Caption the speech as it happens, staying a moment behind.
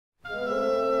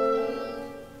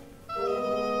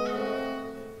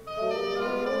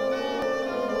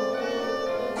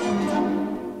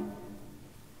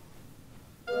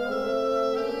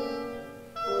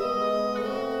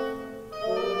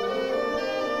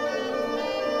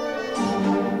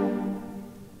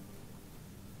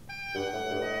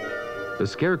The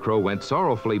Scarecrow went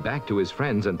sorrowfully back to his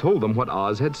friends and told them what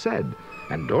Oz had said.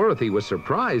 And Dorothy was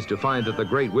surprised to find that the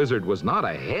Great Wizard was not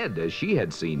a head as she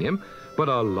had seen him, but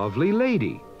a lovely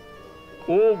lady.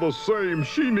 All the same,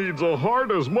 she needs a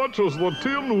heart as much as the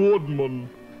Tin Woodman.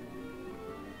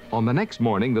 On the next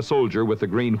morning, the soldier with the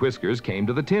green whiskers came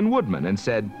to the Tin Woodman and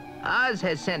said, Oz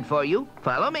has sent for you.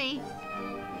 Follow me.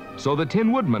 So the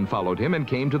Tin Woodman followed him and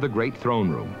came to the great throne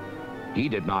room. He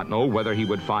did not know whether he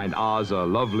would find Oz a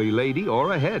lovely lady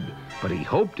or a head, but he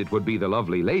hoped it would be the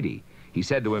lovely lady. He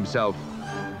said to himself,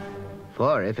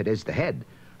 For if it is the head,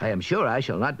 I am sure I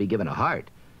shall not be given a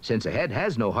heart, since a head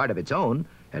has no heart of its own,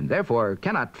 and therefore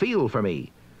cannot feel for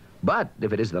me. But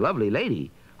if it is the lovely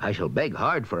lady, I shall beg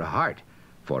hard for a heart,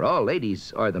 for all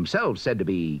ladies are themselves said to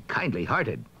be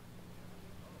kindly-hearted.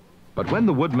 But when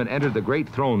the Woodman entered the great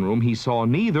throne room, he saw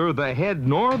neither the head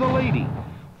nor the lady,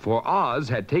 for Oz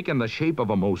had taken the shape of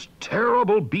a most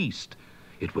terrible beast.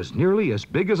 It was nearly as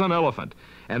big as an elephant,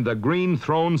 and the green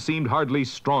throne seemed hardly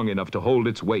strong enough to hold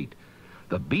its weight.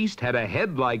 The beast had a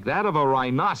head like that of a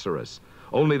rhinoceros,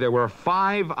 only there were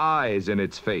 5 eyes in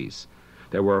its face.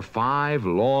 There were 5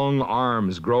 long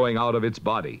arms growing out of its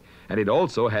body, and it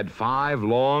also had 5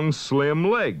 long, slim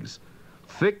legs.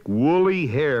 Thick, woolly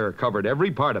hair covered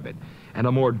every part of it, and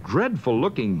a more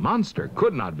dreadful-looking monster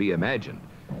could not be imagined.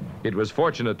 It was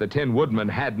fortunate the Tin Woodman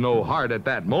had no heart at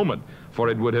that moment, for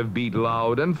it would have beat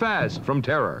loud and fast from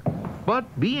terror.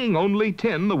 But being only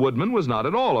tin, the Woodman was not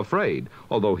at all afraid,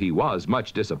 although he was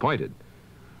much disappointed.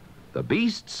 The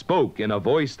beast spoke in a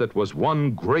voice that was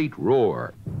one great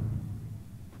roar.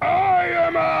 I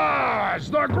am Oz,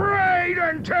 the great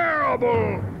and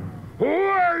terrible. Who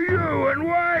are you and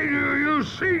why do you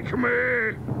seek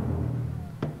me?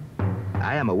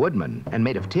 I am a woodman and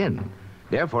made of tin.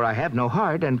 Therefore I have no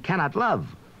heart and cannot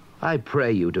love. I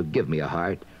pray you to give me a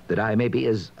heart, that I may be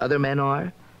as other men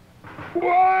are.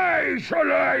 Why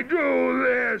should I do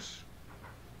this?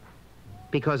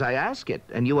 Because I ask it,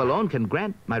 and you alone can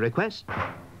grant my request.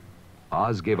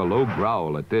 Oz gave a low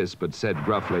growl at this, but said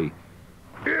gruffly,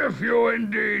 If you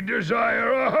indeed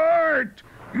desire a heart,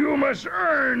 you must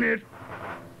earn it.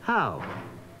 How?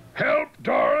 Help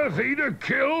Dorothy to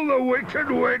kill the Wicked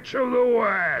Witch of the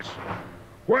West.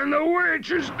 When the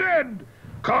witch is dead,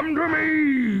 come to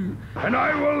me, and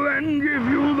I will then give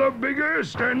you the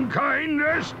biggest and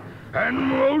kindest and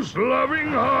most loving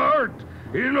heart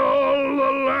in all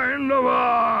the land of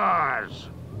Oz.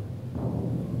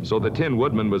 So the Tin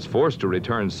Woodman was forced to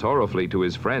return sorrowfully to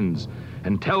his friends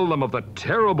and tell them of the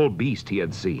terrible beast he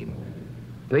had seen.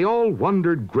 They all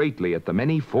wondered greatly at the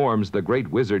many forms the great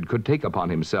wizard could take upon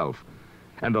himself.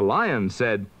 And the lion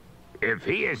said, If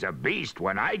he is a beast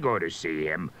when I go to see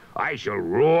him, I shall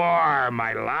roar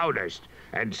my loudest,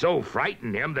 and so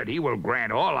frighten him that he will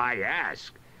grant all I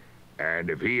ask. And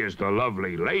if he is the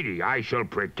lovely lady, I shall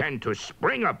pretend to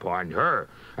spring upon her,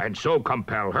 and so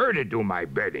compel her to do my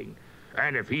bidding.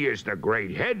 And if he is the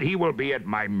great head, he will be at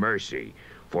my mercy,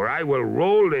 for I will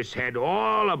roll this head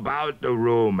all about the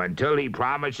room until he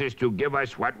promises to give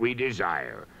us what we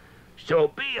desire. So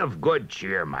be of good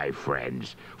cheer, my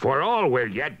friends, for all will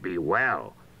yet be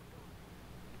well.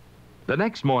 The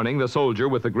next morning, the soldier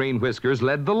with the green whiskers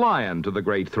led the lion to the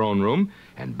great throne room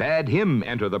and bade him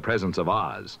enter the presence of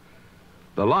Oz.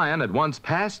 The lion at once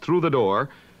passed through the door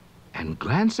and,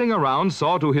 glancing around,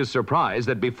 saw to his surprise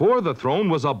that before the throne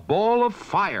was a ball of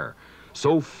fire,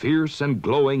 so fierce and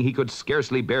glowing he could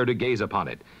scarcely bear to gaze upon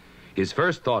it. His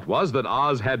first thought was that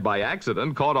Oz had by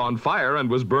accident caught on fire and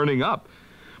was burning up.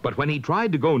 But when he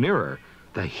tried to go nearer,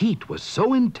 the heat was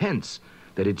so intense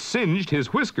that it singed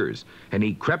his whiskers, and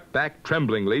he crept back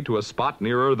tremblingly to a spot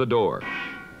nearer the door.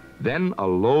 Then a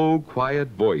low, quiet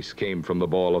voice came from the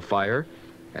ball of fire,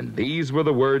 and these were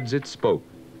the words it spoke.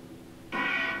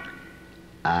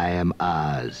 I am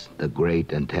Oz, the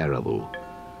great and terrible.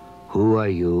 Who are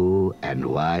you, and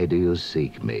why do you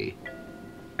seek me?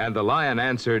 And the lion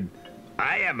answered,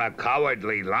 I am a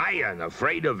cowardly lion,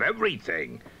 afraid of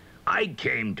everything. I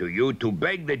came to you to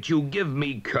beg that you give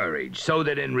me courage, so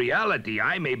that in reality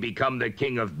I may become the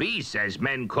king of beasts, as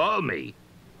men call me.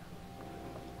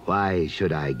 Why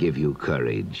should I give you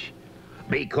courage?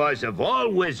 Because of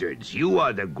all wizards, you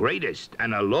are the greatest,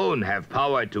 and alone have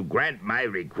power to grant my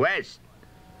request.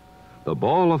 The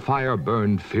ball of fire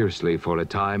burned fiercely for a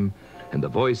time, and the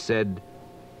voice said,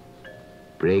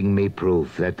 Bring me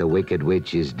proof that the Wicked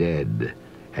Witch is dead,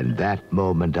 and that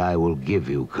moment I will give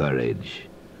you courage.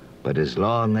 But as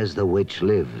long as the witch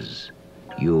lives,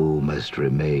 you must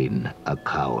remain a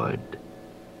coward.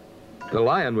 The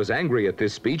lion was angry at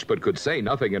this speech, but could say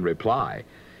nothing in reply.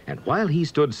 And while he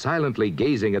stood silently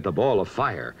gazing at the ball of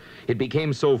fire, it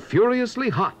became so furiously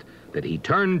hot that he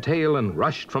turned tail and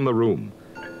rushed from the room.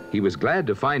 He was glad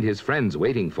to find his friends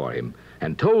waiting for him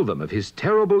and told them of his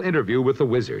terrible interview with the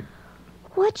wizard.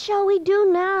 What shall we do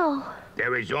now?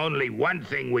 There is only one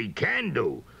thing we can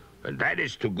do, and that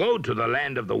is to go to the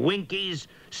land of the Winkies,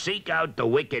 seek out the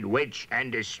Wicked Witch,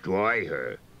 and destroy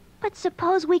her. But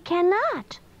suppose we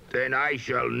cannot. Then I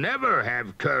shall never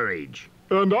have courage.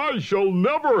 And I shall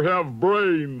never have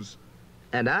brains.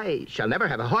 And I shall never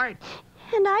have a heart.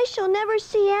 And I shall never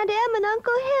see Aunt Em and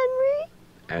Uncle Henry.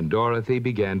 And Dorothy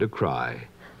began to cry.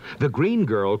 The green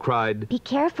girl cried, Be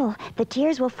careful. The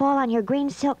tears will fall on your green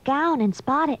silk gown and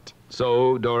spot it.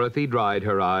 So Dorothy dried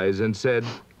her eyes and said,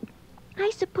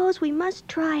 I suppose we must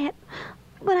try it.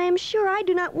 But I am sure I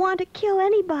do not want to kill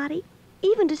anybody,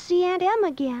 even to see Aunt Em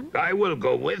again. I will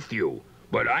go with you,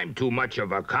 but I'm too much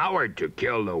of a coward to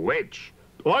kill the witch.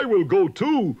 I will go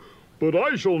too, but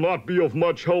I shall not be of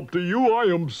much help to you. I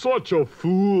am such a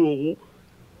fool.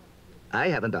 I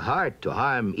haven't a heart to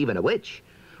harm even a witch.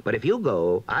 But if you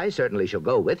go, I certainly shall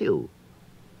go with you.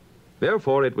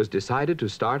 Therefore it was decided to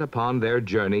start upon their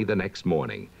journey the next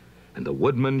morning. And the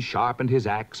woodman sharpened his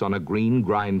axe on a green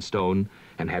grindstone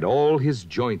and had all his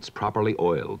joints properly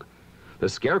oiled. The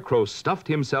scarecrow stuffed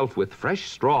himself with fresh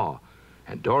straw,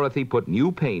 and Dorothy put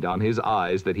new paint on his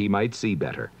eyes that he might see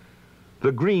better.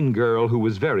 The green girl, who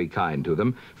was very kind to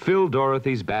them, filled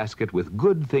Dorothy's basket with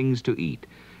good things to eat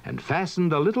and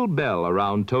fastened a little bell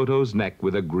around Toto's neck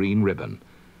with a green ribbon.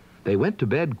 They went to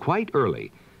bed quite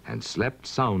early and slept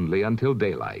soundly until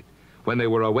daylight, when they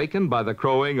were awakened by the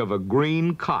crowing of a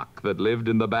green cock that lived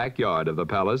in the backyard of the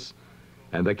palace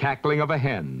and the cackling of a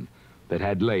hen that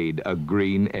had laid a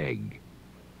green egg.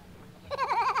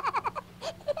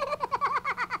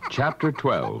 Chapter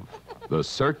 12, The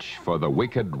Search for the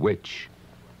Wicked Witch.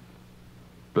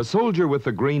 The soldier with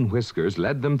the green whiskers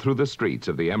led them through the streets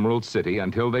of the Emerald City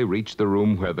until they reached the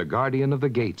room where the guardian of the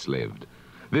gates lived.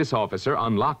 This officer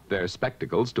unlocked their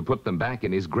spectacles to put them back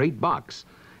in his great box,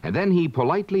 and then he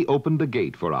politely opened the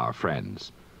gate for our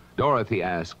friends. Dorothy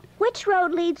asked, Which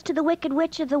road leads to the Wicked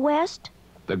Witch of the West?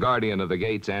 The guardian of the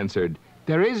gates answered,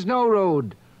 There is no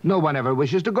road. No one ever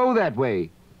wishes to go that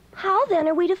way. How then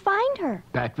are we to find her?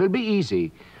 That will be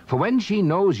easy. For when she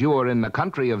knows you are in the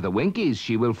country of the Winkies,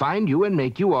 she will find you and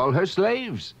make you all her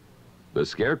slaves. The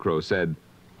scarecrow said,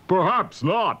 Perhaps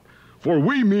not, for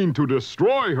we mean to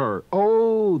destroy her.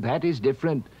 Oh, that is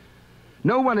different.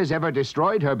 No one has ever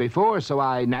destroyed her before, so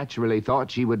I naturally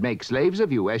thought she would make slaves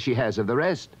of you, as she has of the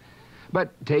rest.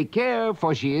 But take care,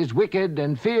 for she is wicked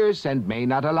and fierce and may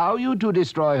not allow you to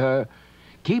destroy her.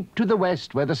 Keep to the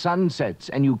west where the sun sets,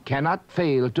 and you cannot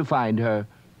fail to find her.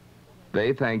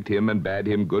 They thanked him and bade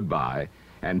him goodbye,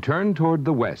 and turned toward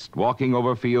the west, walking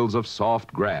over fields of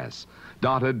soft grass,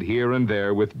 dotted here and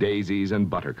there with daisies and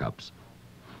buttercups.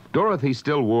 Dorothy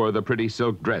still wore the pretty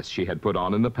silk dress she had put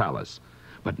on in the palace,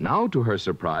 but now, to her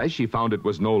surprise, she found it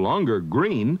was no longer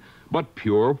green, but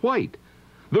pure white.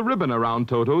 The ribbon around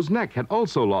Toto's neck had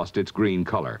also lost its green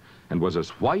color, and was as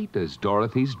white as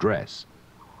Dorothy's dress.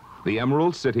 The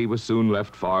Emerald City was soon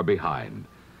left far behind.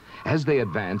 As they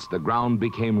advanced, the ground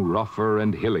became rougher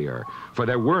and hillier, for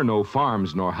there were no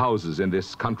farms nor houses in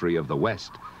this country of the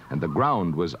West, and the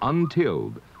ground was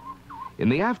untilled. In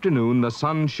the afternoon, the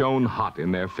sun shone hot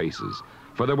in their faces,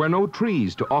 for there were no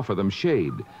trees to offer them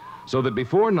shade, so that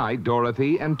before night,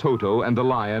 Dorothy and Toto and the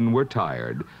lion were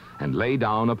tired, and lay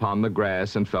down upon the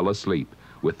grass and fell asleep,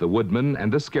 with the woodman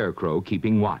and the scarecrow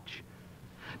keeping watch.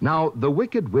 Now, the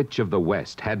Wicked Witch of the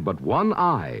West had but one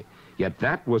eye, yet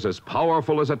that was as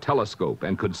powerful as a telescope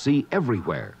and could see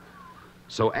everywhere.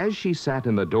 So as she sat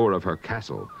in the door of her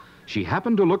castle, she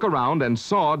happened to look around and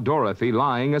saw Dorothy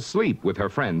lying asleep with her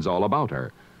friends all about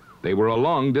her. They were a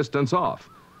long distance off,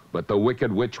 but the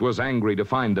Wicked Witch was angry to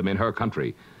find them in her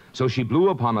country, so she blew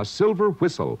upon a silver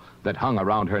whistle that hung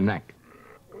around her neck.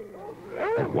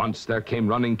 At once there came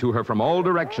running to her from all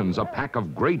directions a pack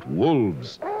of great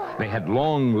wolves. They had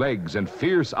long legs and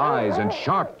fierce eyes and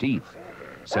sharp teeth.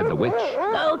 Said the witch,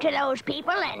 Go to those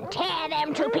people and tear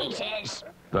them to pieces.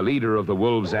 The leader of the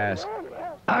wolves asked,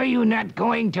 Are you not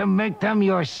going to make them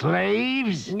your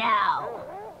slaves? No.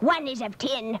 One is of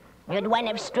tin and one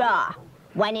of straw.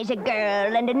 One is a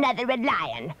girl and another a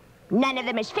lion. None of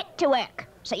them is fit to work,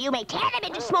 so you may tear them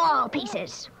into small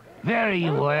pieces. Very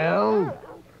well.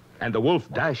 And the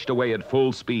wolf dashed away at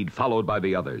full speed, followed by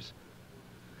the others.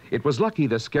 It was lucky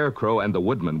the scarecrow and the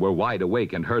woodman were wide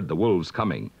awake and heard the wolves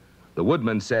coming. The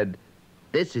woodman said,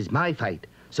 This is my fight,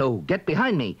 so get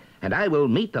behind me, and I will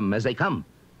meet them as they come.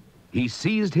 He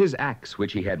seized his axe,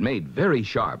 which he had made very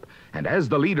sharp, and as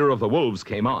the leader of the wolves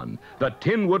came on, the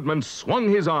Tin Woodman swung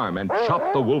his arm and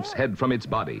chopped the wolf's head from its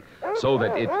body, so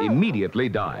that it immediately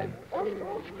died.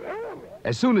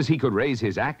 As soon as he could raise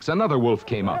his axe, another wolf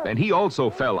came up, and he also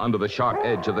fell under the sharp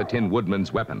edge of the Tin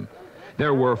Woodman's weapon.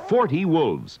 There were 40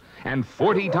 wolves, and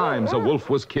 40 times a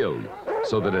wolf was killed,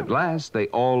 so that at last they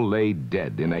all lay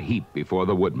dead in a heap before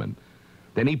the woodman.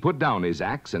 Then he put down his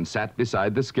axe and sat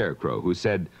beside the Scarecrow, who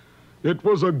said, "It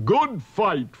was a good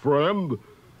fight, friend."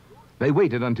 They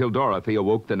waited until Dorothy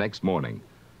awoke the next morning.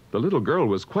 The little girl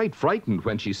was quite frightened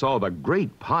when she saw the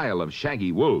great pile of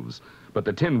shaggy wolves, but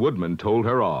the Tin Woodman told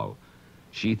her all.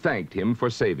 She thanked him for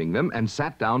saving them and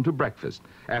sat down to breakfast,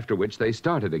 after which they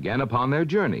started again upon their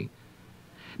journey.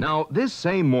 Now, this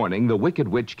same morning, the Wicked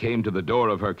Witch came to the door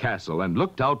of her castle and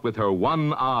looked out with her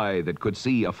one eye that could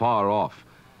see afar off.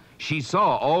 She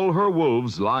saw all her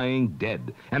wolves lying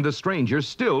dead, and the strangers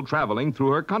still traveling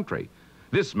through her country.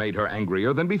 This made her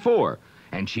angrier than before,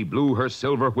 and she blew her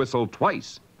silver whistle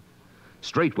twice.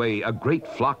 Straightway, a great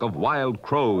flock of wild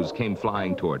crows came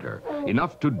flying toward her,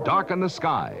 enough to darken the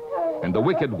sky. And the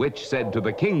Wicked Witch said to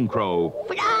the King Crow,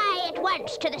 "Fly at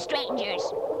once to the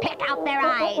strangers. Pick out their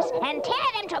eyes and tear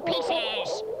them to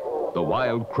pieces." The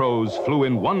wild crows flew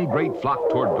in one great flock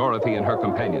toward Dorothy and her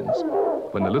companions.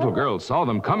 When the little girl saw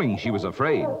them coming, she was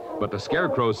afraid. But the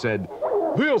Scarecrow said,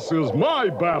 "This is my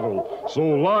battle, so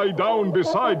lie down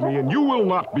beside me and you will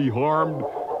not be harmed."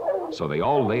 So they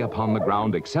all lay upon the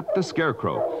ground except the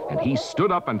Scarecrow, and he stood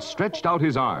up and stretched out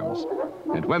his arms.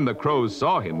 And when the crows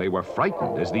saw him, they were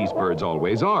frightened, as these birds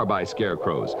always are by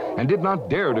scarecrows, and did not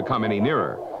dare to come any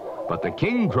nearer. But the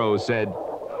King Crow said,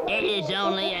 "It is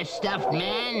only a stuffed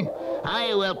man.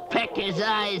 I will peck his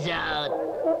eyes out."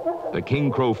 The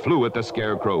King Crow flew at the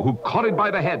Scarecrow, who caught it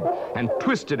by the head and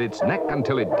twisted its neck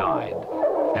until it died.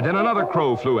 And then another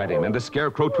crow flew at him, and the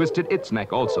Scarecrow twisted its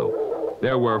neck also.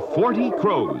 There were 40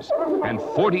 crows, and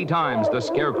 40 times the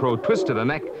Scarecrow twisted a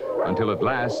neck, until at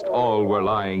last all were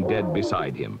lying dead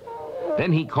beside him.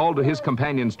 Then he called to his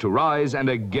companions to rise, and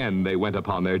again they went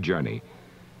upon their journey.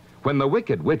 When the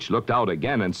Wicked Witch looked out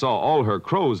again and saw all her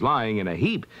crows lying in a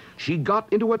heap, she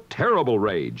got into a terrible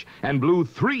rage, and blew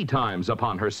 3 times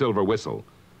upon her silver whistle.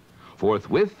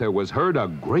 Forthwith there was heard a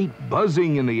great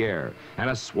buzzing in the air,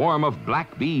 and a swarm of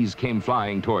black bees came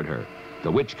flying toward her.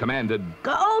 The witch commanded,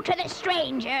 "Go to the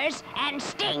strangers and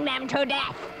sting them to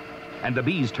death." and the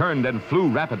bees turned and flew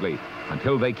rapidly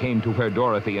until they came to where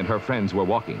Dorothy and her friends were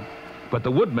walking. But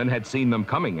the woodman had seen them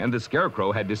coming, and the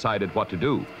Scarecrow had decided what to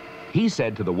do. He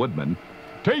said to the woodman,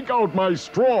 "Take out my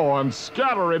straw and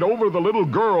scatter it over the little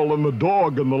girl and the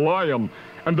dog and the lion,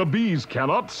 and the bees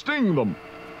cannot sting them."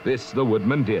 This the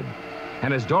woodman did.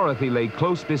 And as Dorothy lay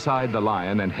close beside the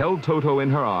lion and held Toto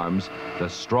in her arms, the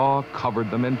straw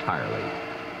covered them entirely.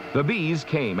 The bees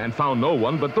came and found no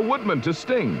one but the woodman to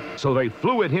sting, so they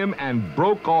flew at him and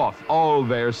broke off all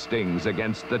their stings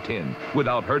against the tin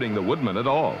without hurting the woodman at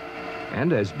all.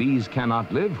 And as bees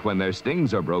cannot live when their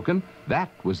stings are broken,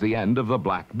 that was the end of the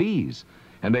black bees,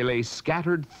 and they lay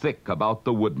scattered thick about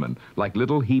the woodman like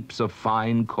little heaps of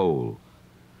fine coal.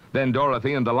 Then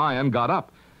Dorothy and the lion got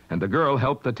up, and the girl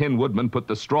helped the Tin Woodman put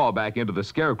the straw back into the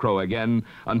Scarecrow again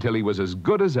until he was as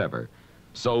good as ever.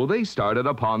 So they started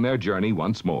upon their journey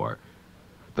once more.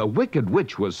 The Wicked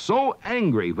Witch was so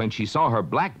angry when she saw her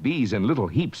black bees in little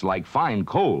heaps like fine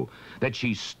coal that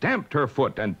she stamped her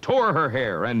foot and tore her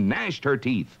hair and gnashed her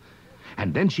teeth.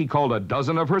 And then she called a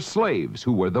dozen of her slaves,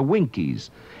 who were the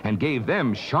Winkies, and gave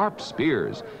them sharp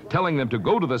spears, telling them to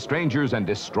go to the strangers and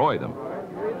destroy them.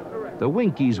 The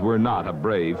Winkies were not a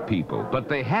brave people, but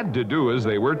they had to do as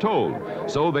they were told,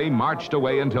 so they marched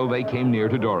away until they came near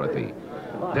to Dorothy.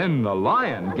 Then the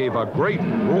lion gave a great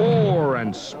roar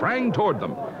and sprang toward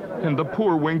them, and the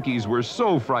poor Winkies were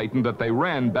so frightened that they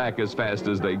ran back as fast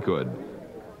as they could.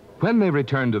 When they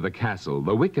returned to the castle,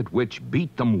 the Wicked Witch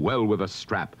beat them well with a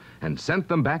strap and sent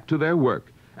them back to their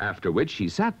work, after which she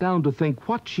sat down to think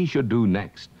what she should do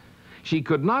next. She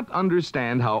could not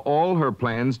understand how all her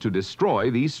plans to destroy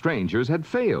these strangers had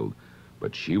failed.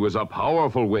 But she was a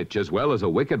powerful witch as well as a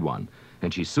wicked one,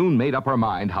 and she soon made up her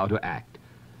mind how to act.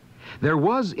 There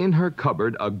was in her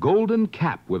cupboard a golden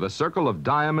cap with a circle of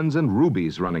diamonds and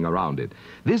rubies running around it.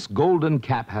 This golden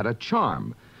cap had a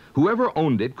charm. Whoever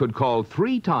owned it could call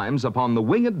 3 times upon the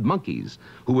winged monkeys,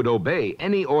 who would obey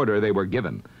any order they were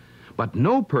given. But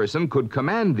no person could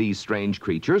command these strange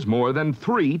creatures more than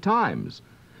 3 times.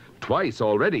 Twice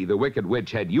already the Wicked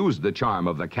Witch had used the charm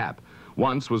of the cap.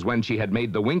 Once was when she had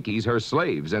made the Winkies her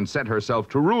slaves and set herself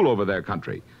to rule over their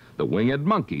country. The winged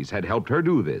monkeys had helped her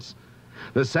do this.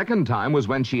 The second time was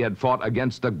when she had fought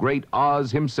against the great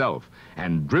Oz himself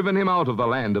and driven him out of the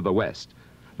land of the West.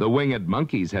 The winged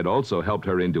monkeys had also helped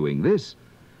her in doing this.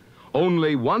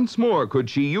 Only once more could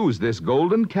she use this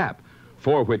golden cap,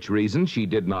 for which reason she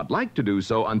did not like to do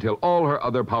so until all her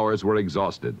other powers were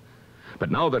exhausted.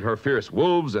 But now that her fierce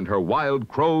wolves and her wild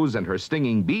crows and her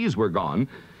stinging bees were gone,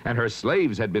 and her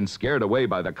slaves had been scared away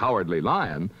by the cowardly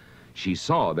lion, she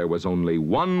saw there was only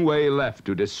one way left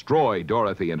to destroy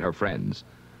Dorothy and her friends.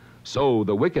 So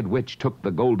the Wicked Witch took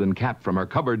the golden cap from her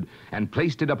cupboard and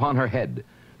placed it upon her head.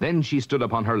 Then she stood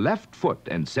upon her left foot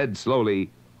and said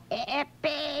slowly,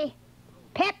 Ippy,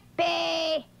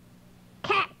 Pippy,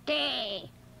 Catty.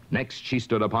 Next she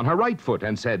stood upon her right foot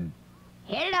and said,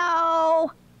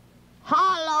 Hello,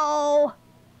 hollow,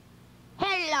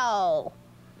 hello.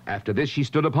 After this she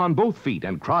stood upon both feet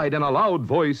and cried in a loud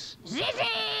voice,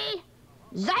 Zizzy,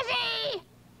 Zuzzy,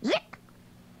 Zick.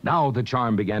 Now the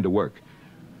charm began to work.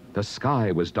 The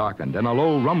sky was darkened, and a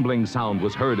low rumbling sound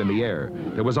was heard in the air.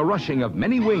 There was a rushing of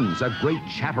many wings, a great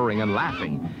chattering and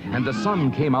laughing, and the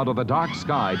sun came out of the dark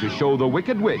sky to show the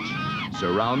Wicked Witch,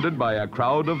 surrounded by a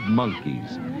crowd of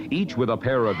monkeys, each with a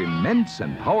pair of immense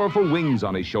and powerful wings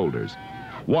on his shoulders.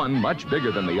 One, much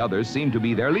bigger than the others, seemed to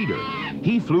be their leader.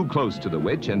 He flew close to the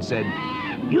witch and said,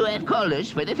 You have called us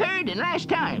for the third and last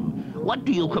time. What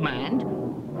do you command?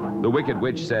 The Wicked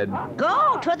Witch said,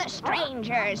 Go to the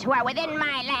strangers who are within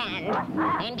my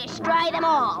land and destroy them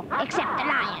all except the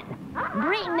lion.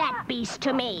 Bring that beast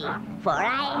to me, for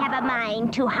I have a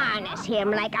mind to harness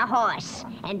him like a horse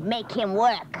and make him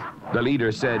work. The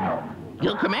leader said,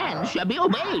 Your command shall be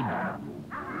obeyed.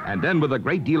 And then with a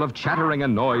great deal of chattering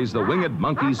and noise, the winged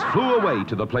monkeys flew away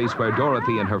to the place where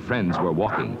Dorothy and her friends were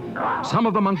walking. Some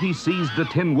of the monkeys seized the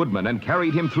Tin Woodman and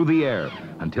carried him through the air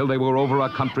until they were over a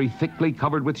country thickly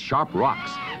covered with sharp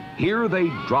rocks. Here they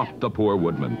dropped the poor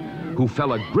woodman, who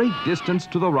fell a great distance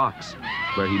to the rocks,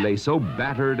 where he lay so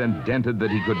battered and dented that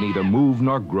he could neither move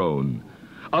nor groan.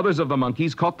 Others of the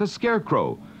monkeys caught the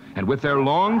Scarecrow, and with their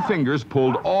long fingers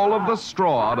pulled all of the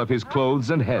straw out of his clothes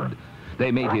and head.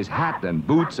 They made his hat and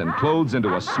boots and clothes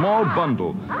into a small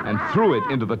bundle and threw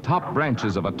it into the top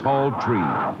branches of a tall tree.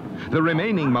 The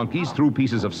remaining monkeys threw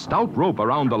pieces of stout rope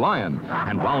around the lion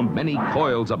and wound many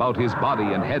coils about his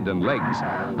body and head and legs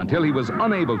until he was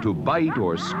unable to bite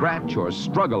or scratch or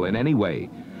struggle in any way.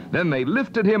 Then they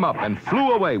lifted him up and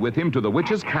flew away with him to the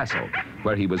witch's castle,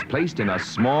 where he was placed in a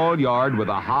small yard with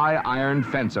a high iron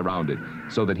fence around it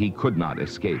so that he could not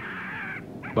escape.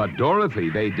 But Dorothy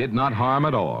they did not harm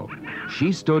at all.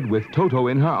 She stood with Toto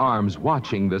in her arms,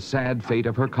 watching the sad fate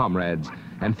of her comrades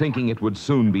and thinking it would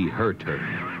soon be her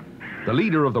turn. The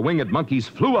leader of the winged monkeys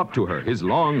flew up to her, his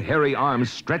long, hairy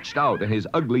arms stretched out and his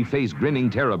ugly face grinning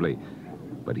terribly.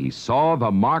 But he saw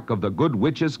the mark of the good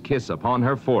witch's kiss upon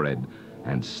her forehead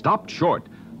and stopped short,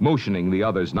 motioning the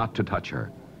others not to touch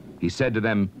her. He said to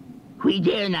them, We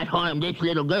dare not harm this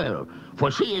little girl, for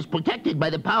she is protected by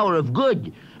the power of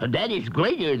good, and that is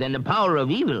greater than the power of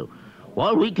evil.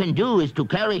 All we can do is to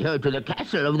carry her to the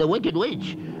castle of the Wicked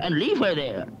Witch and leave her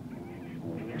there.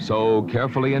 So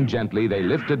carefully and gently they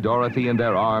lifted Dorothy in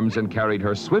their arms and carried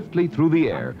her swiftly through the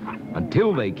air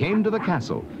until they came to the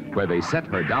castle, where they set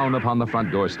her down upon the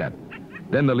front doorstep.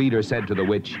 Then the leader said to the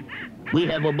witch, We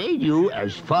have obeyed you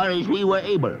as far as we were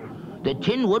able. The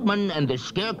Tin Woodman and the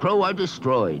Scarecrow are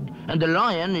destroyed, and the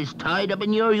lion is tied up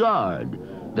in your yard.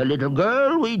 The little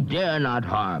girl we dare not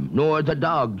harm, nor the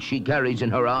dog she carries in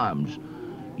her arms.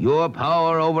 Your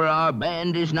power over our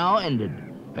band is now ended,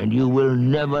 and you will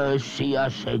never see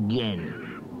us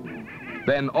again.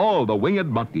 Then all the winged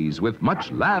monkeys, with much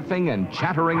laughing and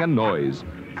chattering and noise,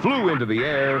 flew into the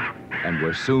air and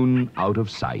were soon out of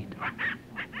sight.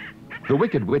 The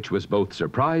Wicked Witch was both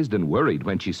surprised and worried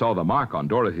when she saw the mark on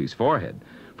Dorothy's forehead,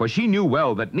 for she knew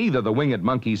well that neither the winged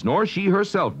monkeys nor she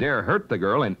herself dare hurt the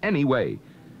girl in any way.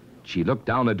 She looked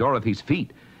down at Dorothy's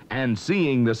feet, and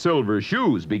seeing the silver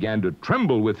shoes, began to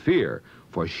tremble with fear,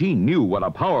 for she knew what a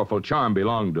powerful charm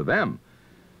belonged to them.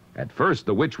 At first,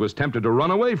 the witch was tempted to run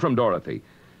away from Dorothy,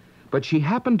 but she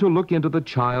happened to look into the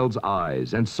child's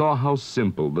eyes and saw how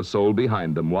simple the soul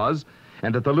behind them was,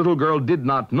 and that the little girl did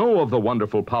not know of the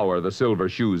wonderful power the silver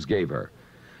shoes gave her.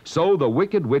 So the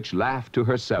Wicked Witch laughed to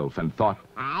herself and thought,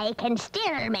 I can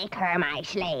still make her my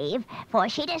slave, for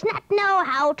she does not know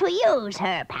how to use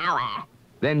her power.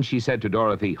 Then she said to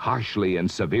Dorothy harshly and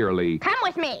severely, Come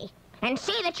with me, and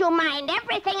see that you mind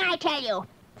everything I tell you.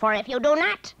 For if you do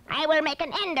not, I will make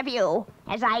an end of you,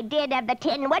 as I did of the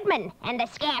Tin Woodman and the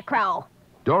Scarecrow.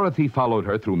 Dorothy followed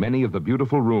her through many of the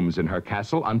beautiful rooms in her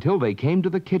castle until they came to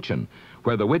the kitchen,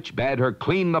 where the witch bade her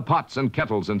clean the pots and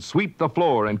kettles and sweep the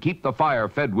floor and keep the fire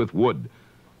fed with wood.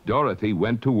 Dorothy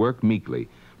went to work meekly,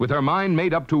 with her mind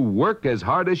made up to work as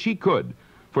hard as she could,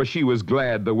 for she was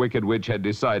glad the Wicked Witch had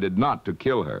decided not to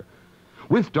kill her.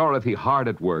 With Dorothy hard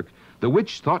at work, The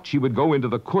witch thought she would go into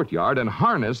the courtyard and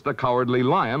harness the cowardly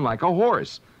lion like a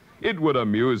horse. It would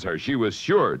amuse her, she was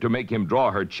sure, to make him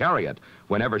draw her chariot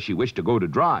whenever she wished to go to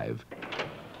drive.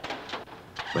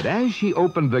 But as she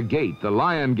opened the gate, the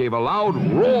lion gave a loud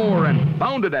roar and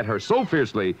bounded at her so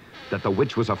fiercely that the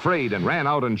witch was afraid and ran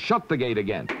out and shut the gate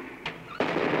again.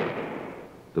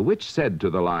 The witch said to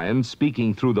the lion,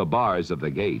 speaking through the bars of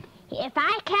the gate, "If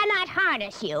I cannot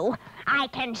harness you, I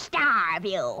can starve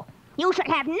you. You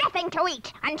shall have nothing to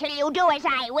eat until you do as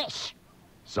I wish."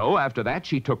 So after that,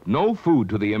 she took no food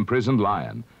to the imprisoned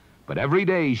lion. But every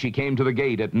day she came to the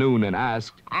gate at noon and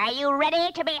asked, "Are you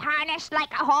ready to be harnessed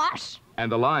like a horse?"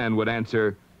 And the lion would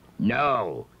answer,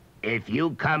 No. If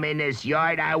you come in this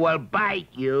yard, I will bite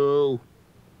you.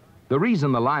 The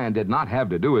reason the lion did not have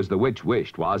to do as the witch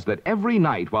wished was that every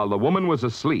night while the woman was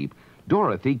asleep,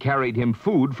 Dorothy carried him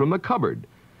food from the cupboard.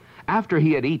 After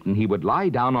he had eaten, he would lie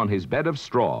down on his bed of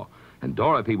straw, and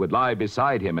Dorothy would lie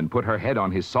beside him and put her head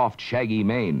on his soft, shaggy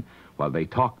mane while they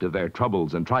talked of their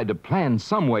troubles and tried to plan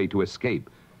some way to escape.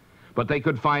 But they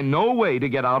could find no way to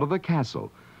get out of the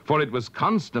castle, for it was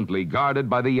constantly guarded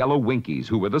by the yellow Winkies,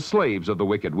 who were the slaves of the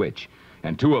Wicked Witch,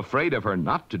 and too afraid of her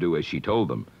not to do as she told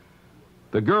them.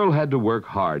 The girl had to work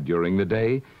hard during the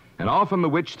day, and often the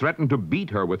witch threatened to beat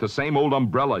her with the same old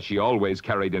umbrella she always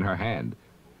carried in her hand.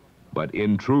 But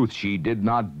in truth, she did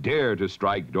not dare to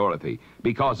strike Dorothy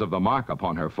because of the mark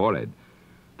upon her forehead.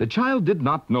 The child did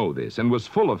not know this and was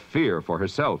full of fear for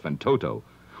herself and Toto.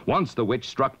 Once the witch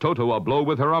struck Toto a blow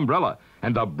with her umbrella,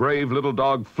 and the brave little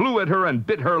dog flew at her and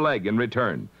bit her leg in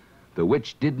return. The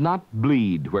witch did not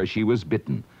bleed where she was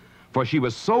bitten, for she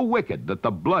was so wicked that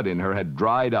the blood in her had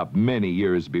dried up many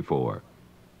years before.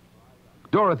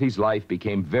 Dorothy's life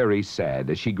became very sad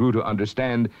as she grew to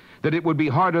understand that it would be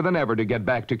harder than ever to get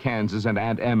back to Kansas and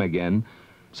Aunt Em again.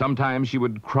 Sometimes she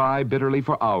would cry bitterly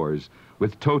for hours,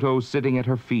 with Toto sitting at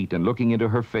her feet and looking into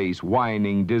her face,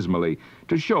 whining dismally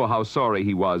to show how sorry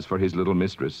he was for his little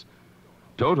mistress.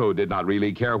 Toto did not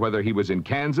really care whether he was in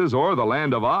Kansas or the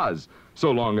land of Oz,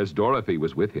 so long as Dorothy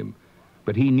was with him.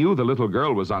 But he knew the little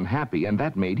girl was unhappy, and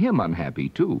that made him unhappy,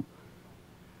 too.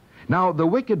 Now, the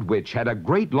Wicked Witch had a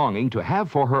great longing to have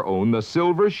for her own the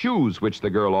silver shoes which the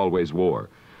girl always wore.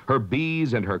 Her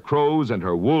bees and her crows and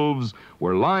her wolves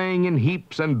were lying in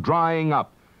heaps and drying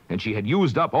up, and she had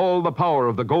used up all the power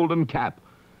of the golden cap.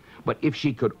 But if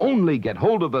she could only get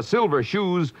hold of the silver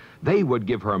shoes, they would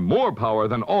give her more power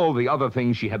than all the other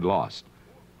things she had lost.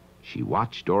 She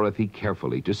watched Dorothy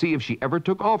carefully to see if she ever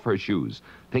took off her shoes,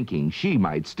 thinking she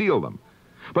might steal them.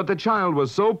 But the child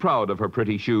was so proud of her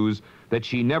pretty shoes that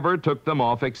she never took them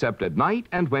off except at night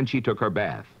and when she took her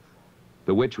bath.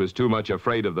 The witch was too much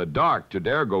afraid of the dark to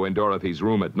dare go in Dorothy's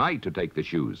room at night to take the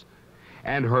shoes.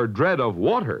 And her dread of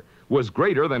water was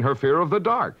greater than her fear of the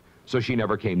dark, so she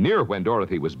never came near when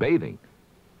Dorothy was bathing.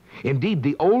 Indeed,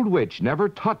 the old witch never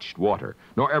touched water,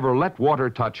 nor ever let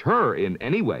water touch her in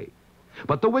any way.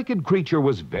 But the wicked creature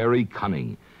was very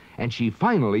cunning, and she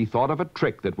finally thought of a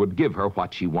trick that would give her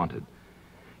what she wanted.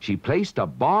 She placed a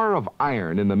bar of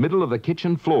iron in the middle of the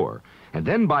kitchen floor, and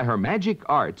then by her magic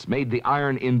arts made the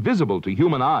iron invisible to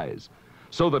human eyes,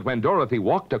 so that when Dorothy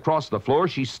walked across the floor,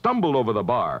 she stumbled over the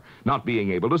bar, not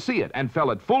being able to see it, and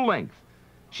fell at full length.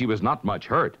 She was not much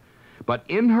hurt, but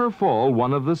in her fall,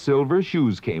 one of the silver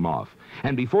shoes came off,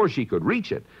 and before she could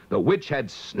reach it, the witch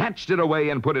had snatched it away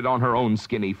and put it on her own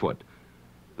skinny foot.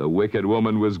 The wicked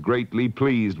woman was greatly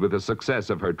pleased with the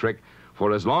success of her trick,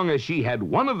 for as long as she had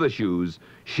one of the shoes,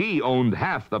 she owned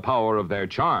half the power of their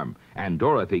charm, and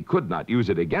Dorothy could not use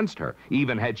it against her,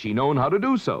 even had she known how to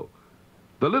do so.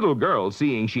 The little girl,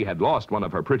 seeing she had lost one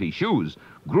of her pretty shoes,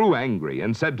 grew angry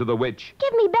and said to the witch,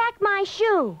 "Give me back my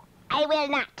shoe." "I will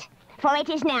not, for it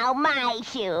is now my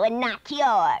shoe and not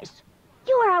yours."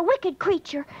 "You are a wicked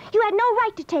creature. You had no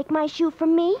right to take my shoe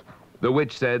from me." the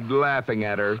witch said, laughing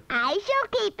at her. "I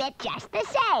shall keep it just the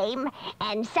same,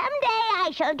 and someday I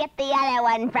shall get the other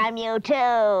one from you,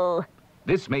 too."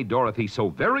 This made Dorothy so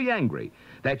very angry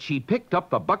that she picked up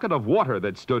the bucket of water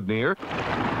that stood near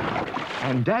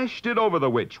and dashed it over the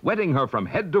witch, wetting her from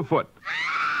head to foot.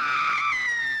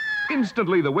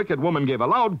 Instantly, the wicked woman gave a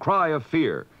loud cry of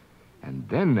fear. And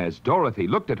then, as Dorothy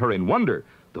looked at her in wonder,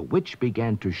 the witch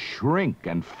began to shrink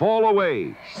and fall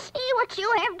away. "See what you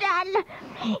have done.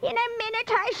 In a minute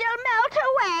I shall melt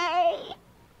away."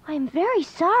 "I'm very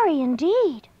sorry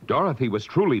indeed." Dorothy was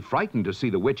truly frightened to see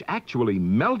the witch actually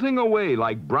melting away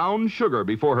like brown sugar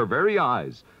before her very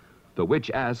eyes. The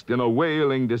witch asked in a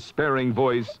wailing, despairing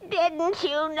voice, "Didn't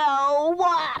you know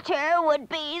water would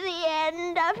be the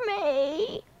end of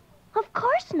me?" "Of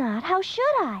course not. How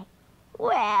should I?"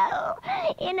 "Well,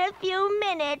 In a few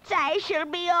minutes I shall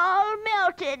be all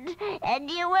melted, and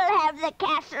you will have the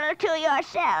castle to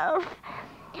yourself.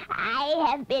 I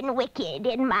have been wicked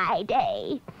in my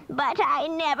day, but I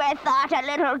never thought a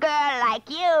little girl like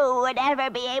you would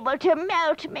ever be able to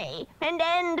melt me and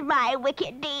end my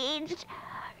wicked deeds.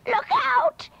 Look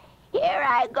out! Here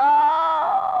I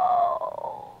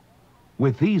go!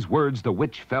 With these words, the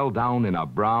witch fell down in a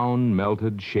brown,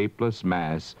 melted, shapeless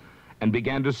mass and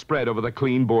began to spread over the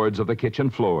clean boards of the kitchen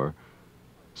floor.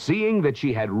 Seeing that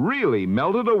she had really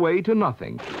melted away to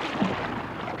nothing,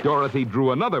 Dorothy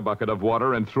drew another bucket of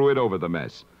water and threw it over the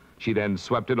mess. She then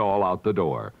swept it all out the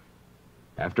door.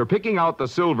 After picking out the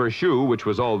silver shoe, which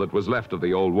was all that was left of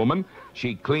the old woman,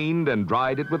 she cleaned and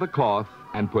dried it with a cloth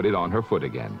and put it on her foot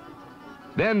again.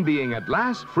 Then, being at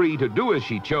last free to do as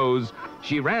she chose,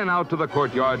 she ran out to the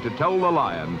courtyard to tell the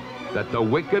lion that the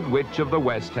Wicked Witch of the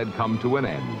West had come to an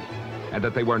end, and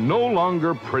that they were no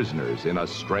longer prisoners in a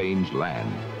strange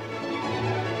land.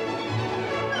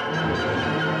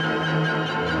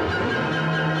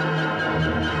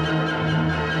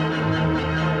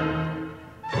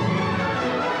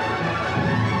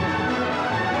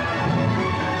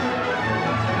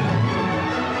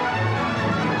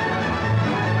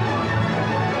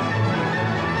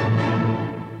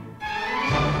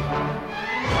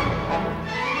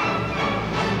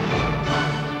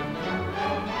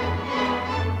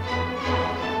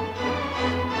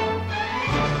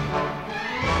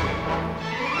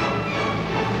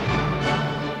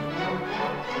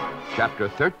 Chapter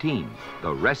 13,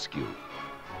 The Rescue.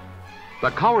 The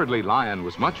Cowardly Lion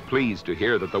was much pleased to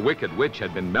hear that the Wicked Witch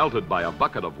had been melted by a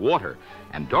bucket of water,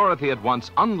 and Dorothy at once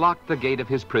unlocked the gate of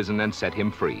his prison and set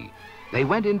him free. They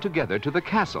went in together to the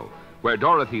castle, where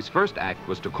Dorothy's first act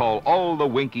was to call all the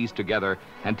Winkies together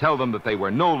and tell them that they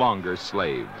were no longer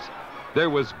slaves.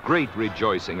 There was great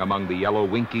rejoicing among the yellow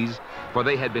Winkies, for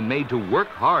they had been made to work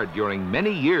hard during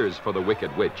many years for the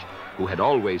Wicked Witch, who had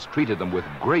always treated them with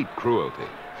great cruelty.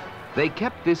 They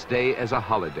kept this day as a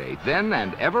holiday, then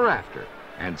and ever after,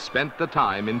 and spent the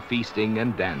time in feasting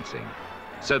and dancing.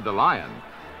 Said the lion,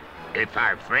 If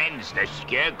our friends, the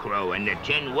Scarecrow and the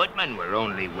Tin Woodman, were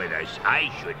only with us,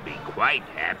 I should be quite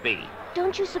happy.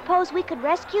 Don't you suppose we could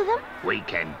rescue them? We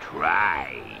can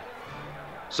try.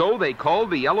 So they called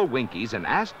the yellow Winkies and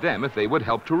asked them if they would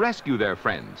help to rescue their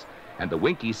friends. And the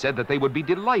Winkies said that they would be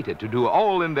delighted to do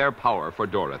all in their power for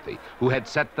Dorothy, who had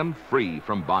set them free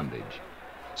from bondage.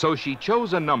 So she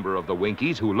chose a number of the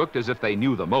Winkies who looked as if they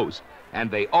knew the most, and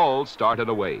they all started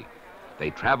away. They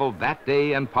traveled that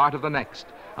day and part of the next,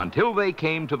 until they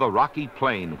came to the rocky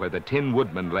plain where the Tin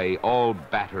Woodman lay all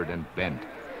battered and bent.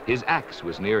 His axe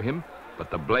was near him,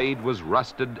 but the blade was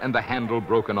rusted and the handle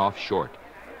broken off short.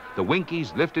 The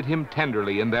Winkies lifted him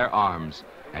tenderly in their arms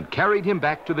and carried him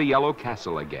back to the yellow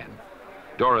castle again,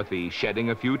 Dorothy shedding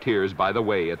a few tears by the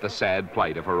way at the sad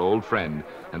plight of her old friend,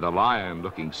 and the lion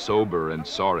looking sober and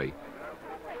sorry.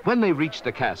 When they reached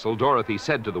the castle, Dorothy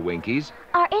said to the Winkies,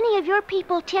 Are any of your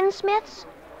people tinsmiths?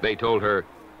 They told her,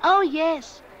 Oh,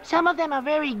 yes. Some of them are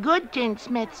very good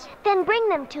tinsmiths. Then bring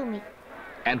them to me.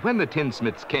 and when the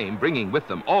tinsmiths came, bringing with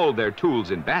them all their tools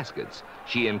in baskets,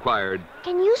 she inquired,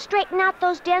 Can you straighten out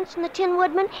those dents in the Tin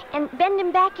Woodman and bend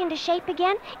him back into shape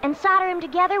again and solder him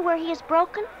together where he is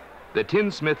broken? The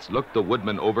tinsmiths looked the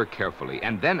woodman over carefully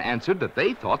and then answered that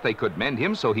they thought they could mend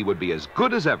him so he would be as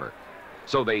good as ever.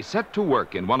 So they set to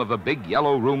work in one of the big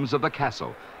yellow rooms of the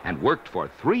castle and worked for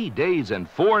 3 days and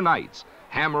 4 nights,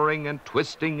 hammering and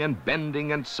twisting and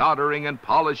bending and soldering and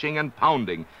polishing and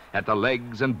pounding at the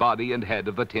legs and body and head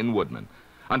of the Tin Woodman,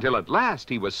 until at last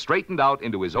he was straightened out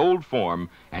into his old form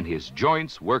and his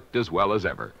joints worked as well as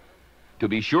ever. To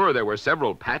be sure, there were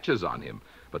several patches on him,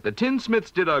 but the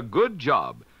tinsmiths did a good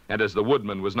job, and as the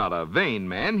woodman was not a vain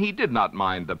man, he did not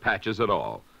mind the patches at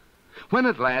all. When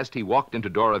at last he walked into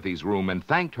Dorothy's room and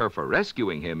thanked her for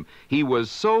rescuing him, he was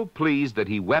so pleased that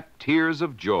he wept tears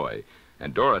of joy,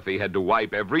 and Dorothy had to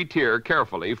wipe every tear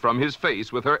carefully from his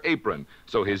face with her apron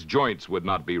so his joints would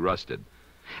not be rusted.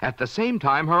 At the same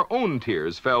time, her own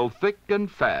tears fell thick and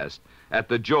fast at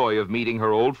the joy of meeting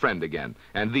her old friend again,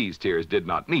 and these tears did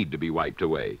not need to be wiped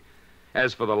away.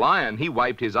 As for the lion, he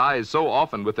wiped his eyes so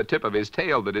often with the tip of his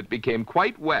tail that it became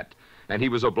quite wet, and he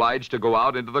was obliged to go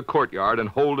out into the courtyard and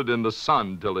hold it in the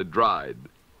sun till it dried.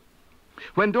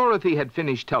 When Dorothy had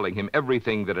finished telling him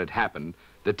everything that had happened,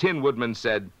 the Tin Woodman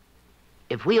said,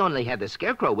 If we only had the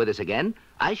Scarecrow with us again,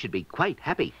 I should be quite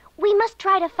happy. We must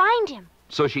try to find him.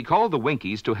 So she called the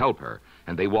Winkies to help her,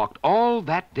 and they walked all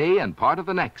that day and part of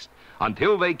the next,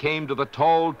 until they came to the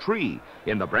tall tree,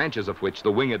 in the branches of which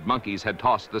the winged monkeys had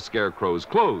tossed the Scarecrow's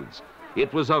clothes.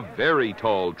 It was a very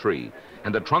tall tree,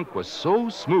 and the trunk was so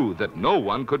smooth that no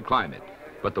one could climb it.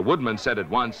 But the woodman said at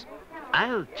once,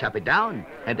 I'll chop it down,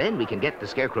 and then we can get the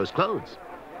Scarecrow's clothes.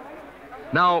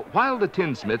 Now, while the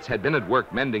tinsmiths had been at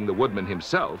work mending the woodman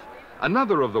himself,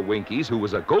 another of the Winkies, who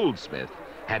was a goldsmith,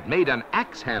 had made an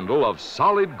axe handle of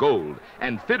solid gold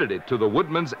and fitted it to the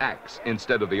woodman's axe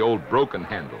instead of the old broken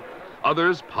handle.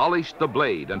 Others polished the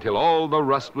blade until all the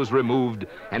rust was removed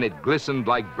and it glistened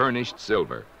like burnished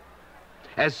silver.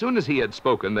 As soon as he had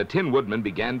spoken, the Tin Woodman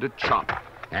began to chop,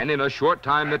 and in a short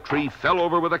time the tree fell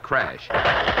over with a crash,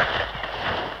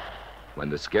 when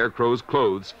the Scarecrow's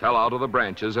clothes fell out of the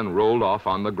branches and rolled off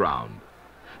on the ground.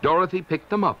 Dorothy picked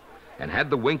them up and had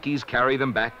the Winkies carry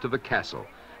them back to the castle,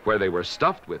 where they were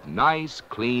stuffed with nice,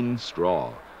 clean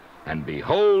straw. And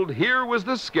behold, here was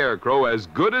the Scarecrow as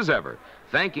good as ever,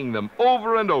 thanking them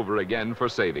over and over again for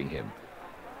saving him.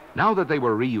 Now that they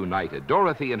were reunited,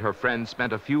 Dorothy and her friends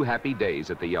spent a few happy days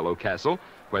at the Yellow Castle,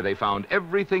 where they found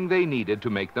everything they needed to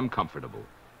make them comfortable.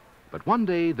 But one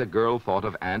day the girl thought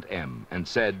of Aunt Em and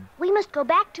said, We must go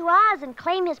back to Oz and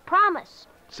claim his promise.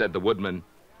 Said the woodman.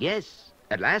 Yes,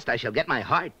 at last I shall get my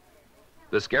heart.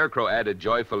 The Scarecrow added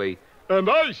joyfully, And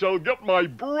I shall get my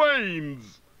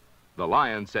brains. The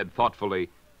Lion said thoughtfully,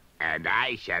 And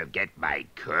I shall get my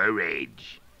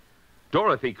courage.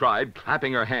 Dorothy cried,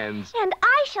 clapping her hands, And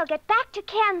I shall get back to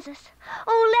Kansas.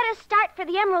 Oh, let us start for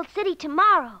the Emerald City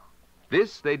tomorrow.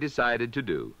 This they decided to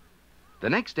do. The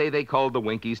next day they called the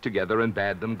Winkies together and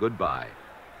bade them goodbye.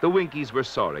 The Winkies were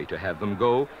sorry to have them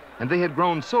go, and they had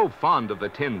grown so fond of the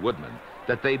Tin Woodman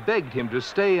that they begged him to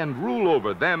stay and rule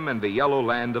over them and the yellow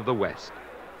land of the West.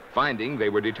 Finding they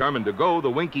were determined to go, the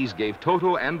Winkies gave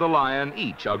Toto and the Lion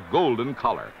each a golden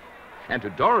collar. And to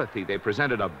Dorothy they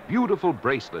presented a beautiful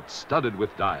bracelet studded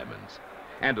with diamonds.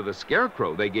 And to the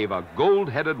Scarecrow they gave a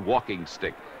gold-headed walking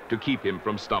stick to keep him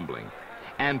from stumbling.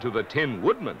 And to the Tin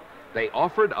Woodman they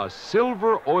offered a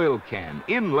silver oil can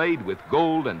inlaid with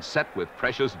gold and set with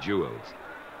precious jewels.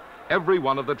 Every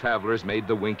one of the travelers made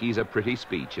the Winkies a pretty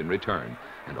speech in return,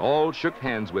 and all shook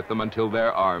hands with them until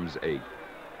their arms ached.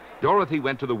 Dorothy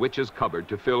went to the witch's cupboard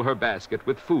to fill her basket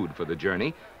with food for the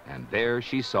journey, and there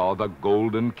she saw the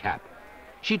golden cap.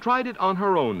 She tried it on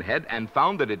her own head and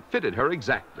found that it fitted her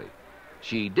exactly.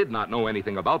 She did not know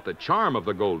anything about the charm of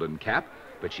the golden cap,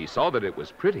 but she saw that it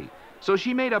was pretty, so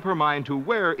she made up her mind to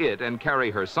wear it and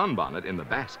carry her sunbonnet in the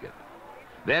basket.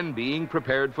 Then, being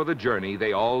prepared for the journey,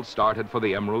 they all started for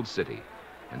the Emerald City,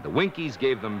 and the Winkies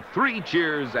gave them 3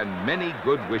 cheers and many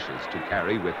good wishes to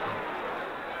carry with them.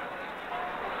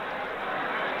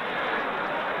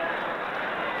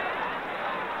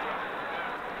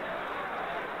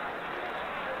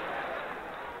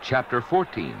 Chapter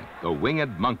 14, The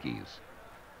Winged Monkeys.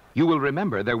 You will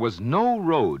remember there was no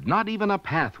road, not even a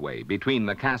pathway, between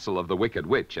the castle of the Wicked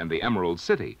Witch and the Emerald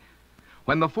City.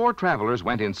 When the 4 travelers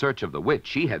went in search of the witch,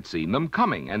 she had seen them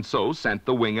coming, and so sent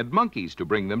the winged monkeys to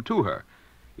bring them to her.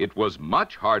 It was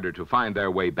much harder to find their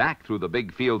way back through the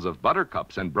big fields of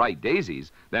buttercups and bright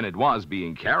daisies than it was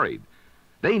being carried.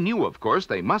 They knew, of course,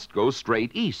 they must go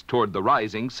straight east toward the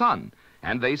rising sun,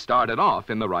 and they started off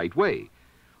in the right way.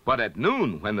 But at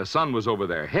noon, when the sun was over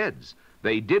their heads,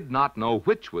 they did not know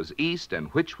which was east and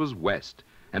which was west,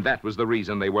 and that was the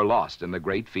reason they were lost in the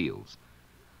great fields.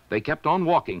 They kept on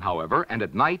walking, however, and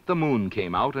at night the moon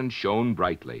came out and shone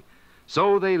brightly.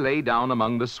 So they lay down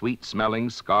among the sweet-smelling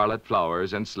scarlet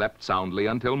flowers and slept soundly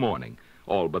until morning,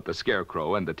 all but the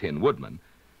Scarecrow and the Tin Woodman.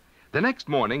 The next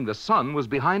morning the sun was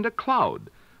behind a cloud,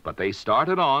 but they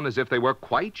started on as if they were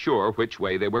quite sure which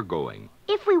way they were going.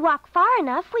 If we walk far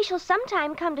enough, we shall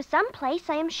sometime come to some place,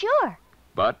 I am sure.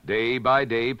 But day by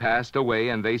day passed away,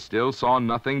 and they still saw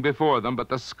nothing before them but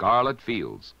the scarlet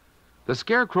fields. The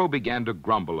Scarecrow began to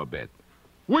grumble a bit.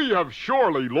 We have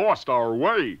surely lost our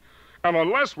way, and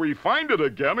unless we find it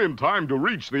again in time to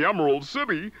reach the Emerald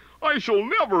City, I shall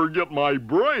never get my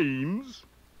brains.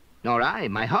 Nor I,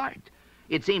 my heart.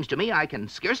 It seems to me I can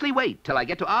scarcely wait till I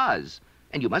get to Oz.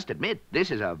 And you must admit, this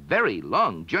is a very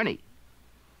long journey.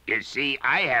 You see,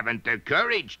 I haven't the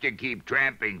courage to keep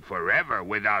tramping forever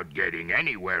without getting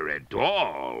anywhere at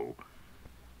all.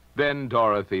 Then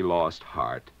Dorothy lost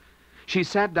heart. She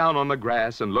sat down on the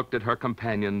grass and looked at her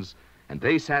companions, and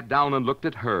they sat down and looked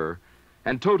at her,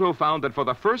 and Toto found that for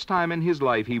the first time in his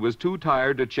life he was too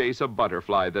tired to chase a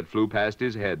butterfly that flew past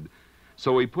his head.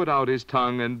 So he put out his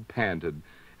tongue and panted,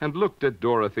 and looked at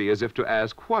Dorothy as if to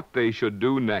ask what they should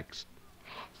do next.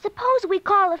 Suppose we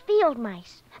call the field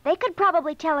mice. They could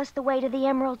probably tell us the way to the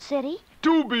Emerald City.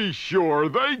 To be sure,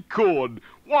 they could.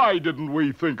 Why didn't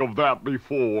we think of that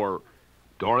before?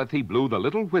 Dorothy blew the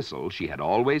little whistle she had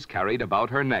always carried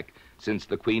about her neck since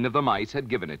the Queen of the Mice had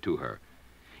given it to her.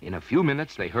 In a few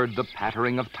minutes, they heard the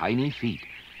pattering of tiny feet,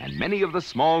 and many of the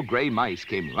small gray mice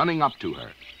came running up to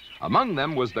her. Among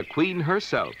them was the Queen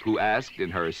herself, who asked in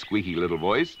her squeaky little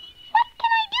voice, What can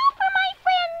I do for my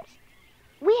friends?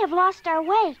 We have lost our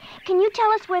way. Can you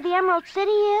tell us where the Emerald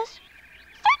City is?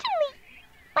 Certainly.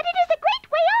 But it is a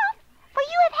great way off, for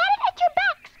you have had it at your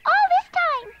backs all this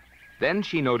time. Then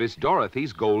she noticed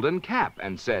Dorothy's golden cap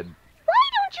and said, Why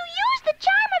don't you use the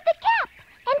charm of the cap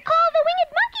and call the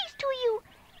winged monkeys to you?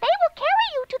 They will carry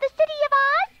you to the city of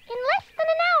Oz in less than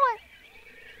an hour.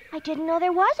 I didn't know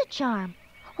there was a charm.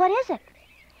 What is it?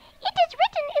 It is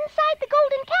written inside the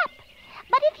golden cap.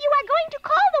 But if you are going to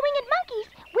call the winged monkeys,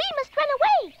 we must run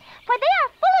away, for they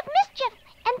are full of mischief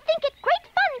and think it great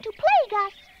fun to plague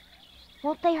us.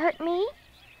 Won't they hurt me?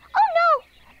 Oh, no.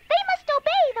 They must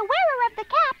obey the wearer of the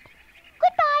cap.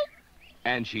 Goodbye.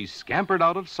 and she scampered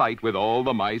out of sight with all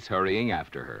the mice hurrying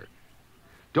after her.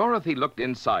 Dorothy looked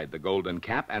inside the golden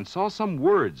cap and saw some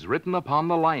words written upon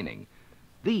the lining.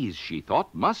 These, she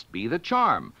thought, must be the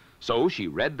charm, so she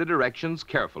read the directions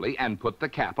carefully and put the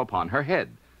cap upon her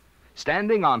head.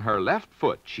 Standing on her left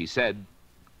foot, she said,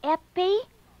 Epi,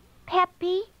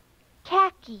 Peppy,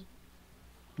 Khaki.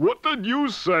 What did you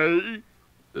say?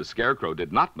 The Scarecrow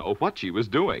did not know what she was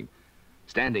doing.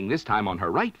 Standing this time on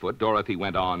her right foot, Dorothy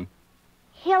went on,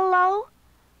 Hillo,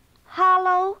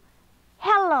 hollow,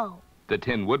 hello. The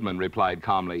Tin Woodman replied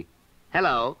calmly,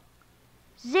 Hello.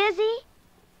 Zizzy,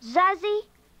 Zuzzy,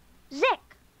 Zick.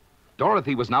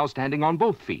 Dorothy was now standing on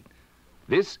both feet.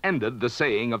 This ended the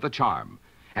saying of the charm,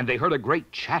 and they heard a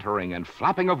great chattering and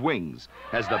flapping of wings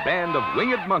as the band of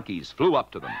winged monkeys flew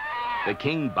up to them. The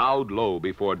king bowed low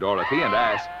before Dorothy and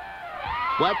asked,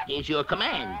 What is your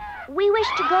command? We wish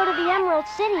to go to the Emerald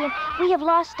City, and we have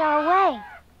lost our way.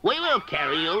 We will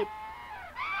carry you.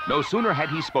 No sooner had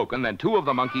he spoken than two of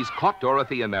the monkeys caught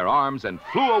Dorothy in their arms and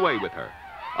flew away with her.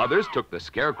 Others took the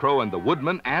Scarecrow and the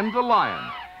Woodman and the Lion,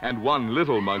 and one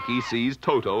little monkey seized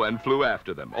Toto and flew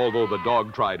after them, although the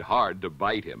dog tried hard to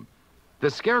bite him. The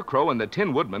Scarecrow and the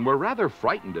Tin Woodman were rather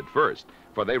frightened at first,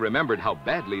 for they remembered how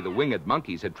badly the winged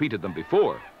monkeys had treated them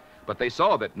before. But they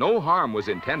saw that no harm was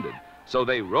intended, so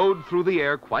they rode through the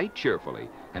air quite cheerfully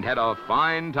and had a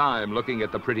fine time looking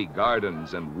at the pretty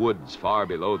gardens and woods far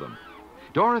below them.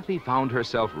 Dorothy found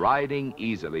herself riding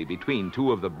easily between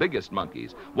two of the biggest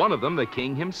monkeys, one of them the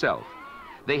king himself.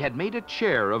 They had made a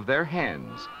chair of their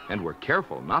hands and were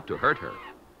careful not to hurt her.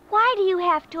 Why do you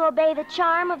have to obey the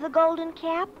charm of the golden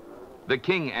cap? The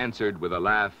king answered with a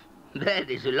laugh, That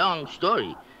is a long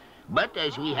story. But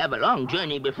as we have a long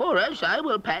journey before us, I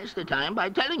will pass the time by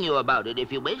telling you about it,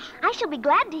 if you wish. I shall be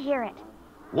glad to hear it.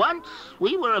 Once,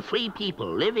 we were a free people,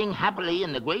 living happily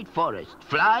in the great forest,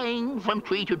 flying from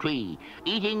tree to tree,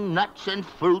 eating nuts and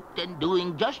fruit and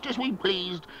doing just as we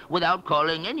pleased without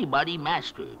calling anybody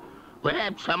master.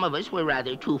 Perhaps some of us were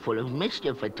rather too full of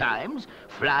mischief at times,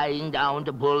 flying down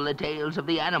to pull the tails of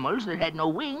the animals that had no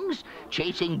wings,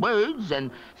 chasing birds,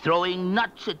 and throwing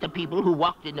nuts at the people who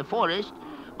walked in the forest.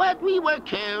 But we were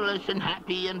careless and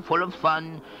happy and full of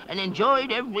fun, and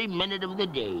enjoyed every minute of the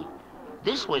day.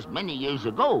 This was many years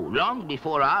ago, long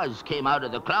before Oz came out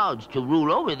of the clouds to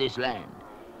rule over this land.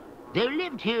 There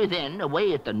lived here then,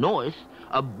 away at the north,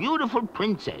 a beautiful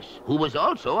princess who was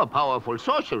also a powerful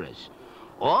sorceress.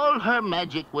 All her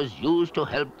magic was used to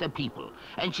help the people,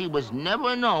 and she was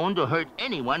never known to hurt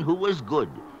anyone who was good.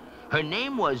 Her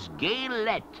name was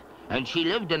Gaylette, and she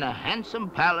lived in a handsome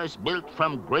palace built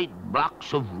from great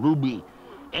blocks of ruby.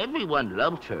 Everyone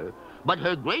loved her, but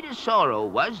her greatest sorrow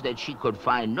was that she could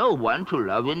find no one to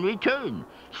love in return,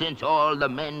 since all the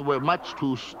men were much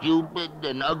too stupid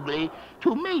and ugly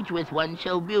to mate with one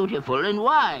so beautiful and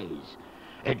wise.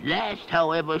 At last,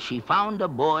 however, she found a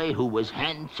boy who was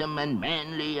handsome and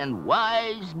manly and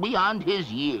wise beyond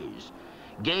his years.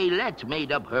 Gaylette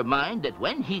made up her mind that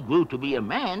when he grew to be a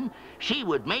man, she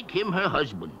would make him her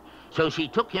husband. So she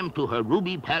took him to her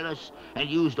ruby palace and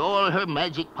used all her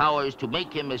magic powers to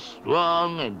make him as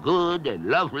strong and good and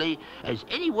lovely as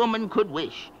any woman could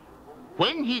wish.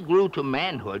 When he grew to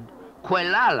manhood,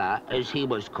 Quelala, as he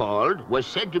was called, was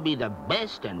said to be the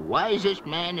best and wisest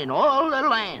man in all the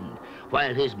land,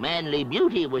 while his manly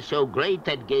beauty was so great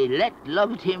that Gaylette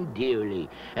loved him dearly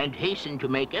and hastened to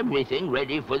make everything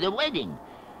ready for the wedding.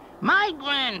 My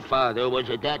grandfather was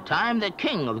at that time the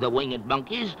king of the winged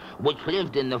monkeys, which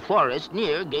lived in the forest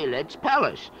near Gaylette's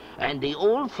palace, and the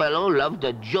old fellow loved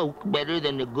a joke better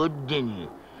than a good dinner.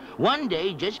 One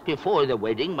day, just before the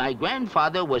wedding, my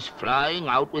grandfather was flying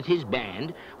out with his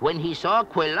band when he saw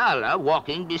Quelala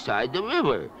walking beside the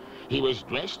river. He was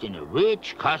dressed in a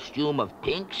rich costume of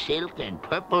pink silk and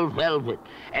purple velvet,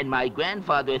 and my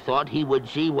grandfather thought he would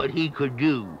see what he could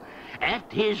do.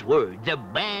 At his word, the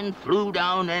band flew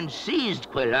down and seized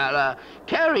Quilala,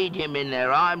 carried him in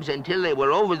their arms until they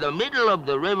were over the middle of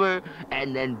the river,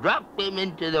 and then dropped him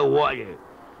into the water.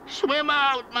 "Swim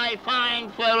out, my fine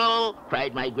fellow,"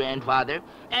 cried my grandfather,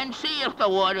 "and see if the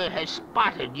water has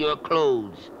spotted your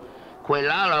clothes."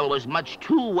 Quilala was much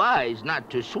too wise not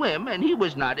to swim, and he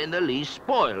was not in the least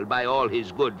spoiled by all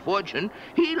his good fortune.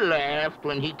 He laughed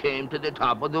when he came to the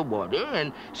top of the water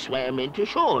and swam into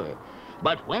shore.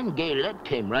 But when Gilligan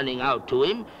came running out to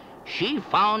him, she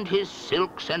found his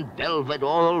silks and velvet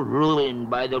all ruined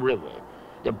by the river.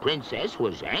 The princess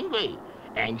was angry,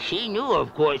 and she knew,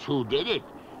 of course, who did it.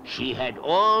 She had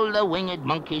all the winged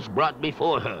monkeys brought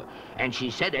before her, and she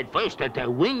said at first that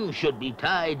their wings should be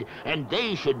tied, and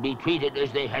they should be treated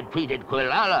as they had treated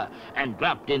Quilala, and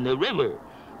dropped in the river.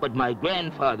 But my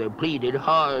grandfather pleaded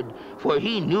hard, for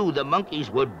he knew the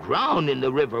monkeys would drown in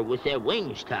the river with their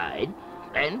wings tied,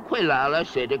 and Quilala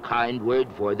said a kind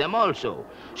word for them also,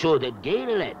 so that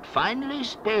Gilligan finally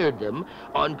spared them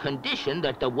on condition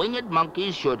that the winged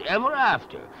monkeys should ever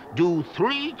after do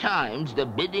 3 times the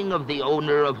bidding of the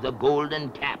owner of the golden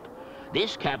cap.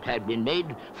 This cap had been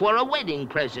made for a wedding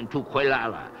present to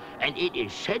Quilala, and it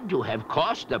is said to have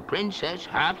cost the princess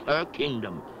half her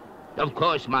kingdom. Of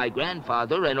course, my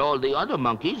grandfather and all the other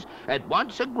monkeys at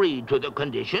once agreed to the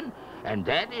condition, and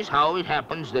that is how it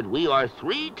happens that we are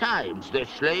 3 times the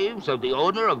slaves of the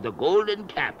owner of the golden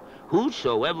cap,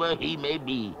 whosoever he may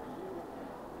be.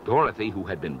 Dorothy, who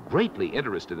had been greatly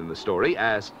interested in the story,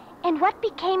 asked, And what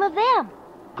became of them?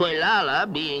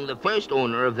 Quilala, being the first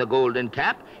owner of the golden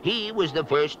cap, he was the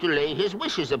first to lay his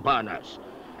wishes upon us.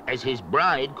 As his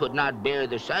bride could not bear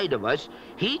the sight of us,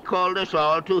 he called us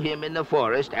all to him in the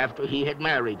forest after he had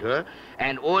married her,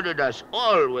 and ordered us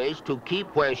always to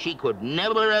keep where she could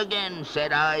never again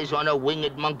set eyes on a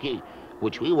winged monkey,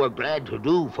 which we were glad to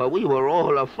do, for we were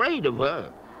all afraid of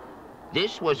her.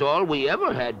 This was all we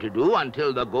ever had to do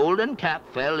until the golden cap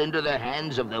fell into the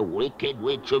hands of the wicked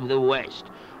witch of the West,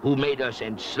 who made us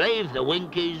enslave the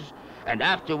Winkies, and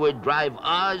afterward drive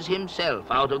Oz himself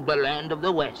out of the land of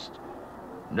the West.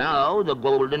 Now the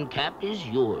golden cap is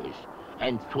yours,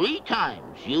 and 3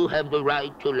 times you have the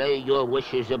right to lay your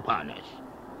wishes upon us.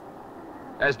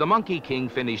 As the Monkey King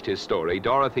finished his story,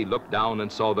 Dorothy looked down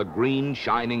and saw the green,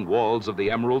 shining walls of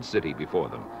the Emerald City before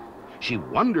them. She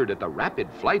wondered at the rapid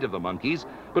flight of the monkeys,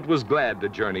 but was glad the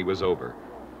journey was over.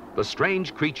 The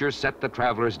strange creatures set the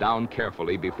travelers down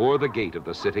carefully before the gate of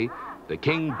the city. The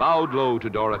king bowed low to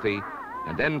Dorothy,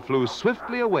 and then flew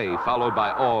swiftly away, followed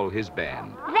by all his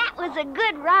band. That was a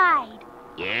good ride.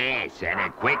 Yes, and a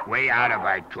quick way out of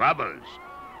our troubles.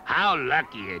 How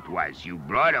lucky it was you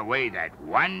brought away that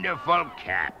wonderful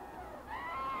cap.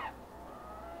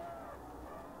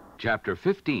 Chapter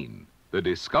 15, The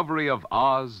Discovery of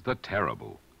Oz the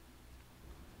Terrible.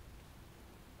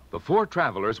 The 4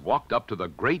 travelers walked up to the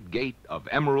great gate of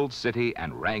Emerald City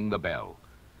and rang the bell.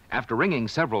 After ringing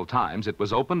several times, it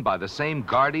was opened by the same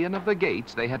guardian of the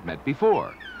gates they had met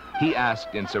before. He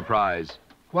asked in surprise,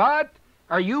 What?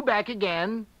 Are you back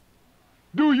again?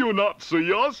 Do you not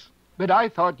see us? But I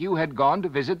thought you had gone to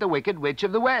visit the Wicked Witch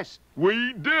of the West.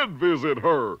 We did visit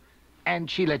her. And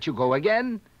she let you go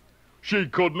again? She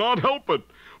could not help it,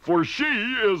 for she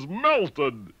is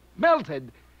melted.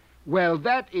 Melted? Well,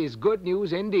 that is good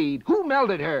news indeed. Who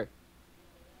melted her?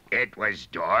 It was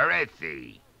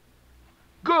Dorothy.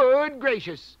 Good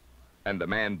gracious. and the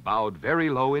man bowed very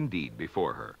low indeed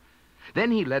before her.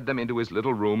 Then he led them into his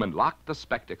little room and locked the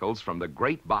spectacles from the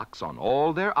great box on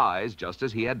all their eyes, just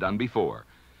as he had done before.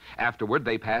 Afterward,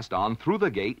 they passed on through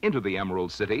the gate into the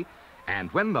Emerald City,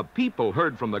 and when the people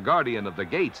heard from the guardian of the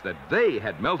gates that they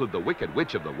had melted the Wicked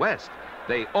Witch of the West,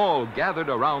 they all gathered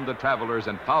around the travelers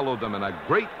and followed them in a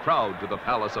great crowd to the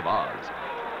Palace of Oz.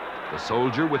 The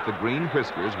soldier with the green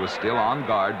whiskers was still on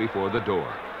guard before the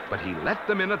door, but he let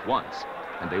them in at once,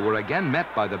 and they were again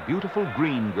met by the beautiful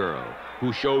green girl,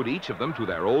 who showed each of them to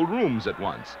their old rooms at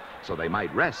once, so they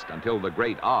might rest until the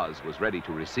great Oz was ready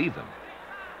to receive them.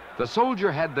 The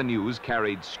soldier had the news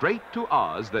carried straight to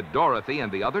Oz that Dorothy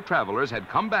and the other travelers had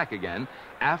come back again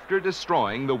after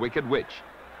destroying the Wicked Witch.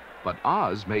 But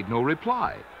Oz made no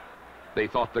reply. They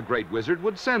thought the great wizard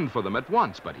would send for them at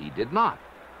once, but he did not.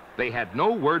 They had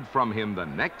no word from him the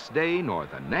next day, nor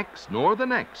the next, nor the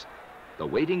next. The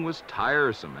waiting was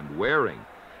tiresome and wearing,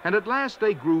 and at last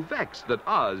they grew vexed that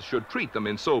Oz should treat them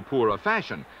in so poor a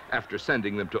fashion after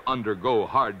sending them to undergo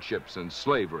hardships and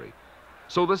slavery.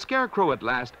 So the Scarecrow at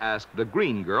last asked the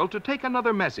green girl to take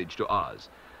another message to Oz.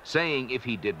 saying if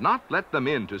he did not let them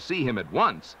in to see him at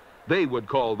once, they would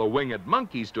call the winged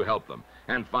monkeys to help them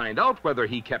and find out whether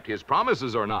he kept his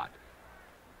promises or not.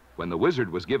 When the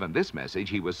wizard was given this message,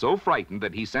 he was so frightened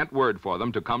that he sent word for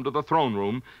them to come to the throne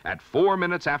room at 4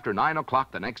 minutes after 9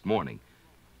 o'clock the next morning.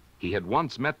 He had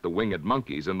once met the winged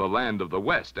monkeys in the land of the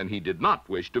West, and he did not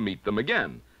wish to meet them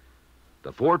again.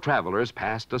 The 4 travelers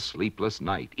passed a sleepless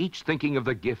night, each thinking of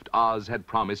the gift Oz had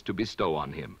promised to bestow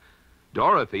on him.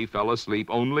 Dorothy fell asleep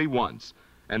only once,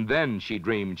 and then she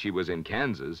dreamed she was in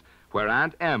Kansas, where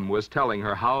Aunt Em was telling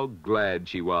her how glad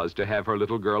she was to have her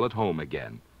little girl at home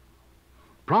again.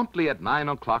 Promptly at 9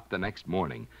 o'clock the next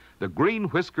morning, the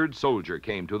green-whiskered soldier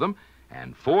came to them,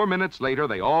 and 4 minutes later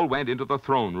they all went into the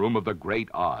throne room of the great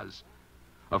Oz.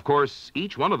 Of course,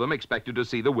 each one of them expected to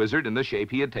see the wizard in the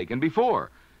shape he had taken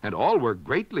before, and all were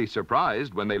greatly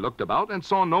surprised when they looked about and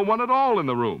saw no one at all in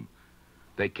the room.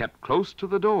 They kept close to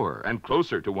the door and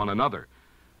closer to one another,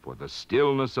 for the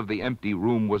stillness of the empty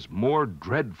room was more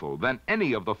dreadful than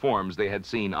any of the forms they had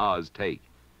seen Oz take.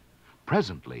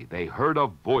 Presently, they heard a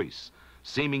voice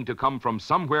seeming to come from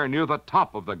somewhere near the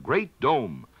top of the great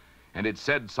dome, and it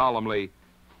said solemnly,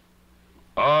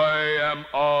 I am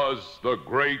Oz, the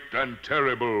great and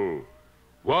terrible.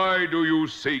 Why do you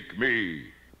seek me?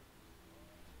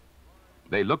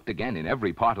 They looked again in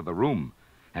every part of the room,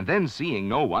 and then seeing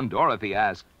no one, Dorothy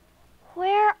asked,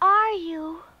 Where are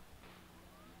you?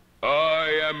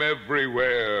 I am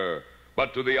everywhere,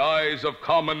 but to the eyes of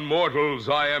common mortals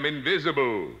I am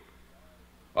invisible.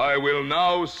 I will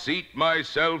now seat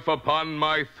myself upon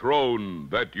my throne,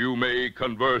 that you may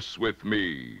converse with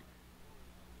me.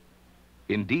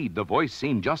 Indeed, the voice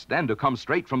seemed just then to come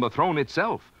straight from the throne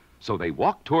itself, so they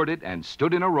walked toward it and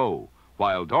stood in a row,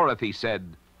 while Dorothy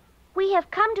said, We have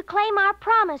come to claim our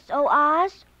promise, O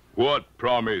Oz. What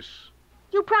promise?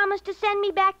 You promised to send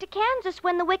me back to Kansas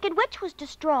when the Wicked Witch was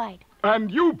destroyed. And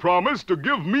you promised to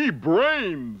give me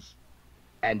brains.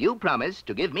 And you promised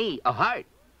to give me a heart.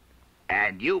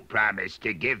 And you promised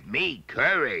to give me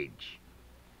courage.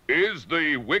 Is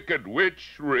the Wicked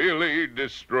Witch really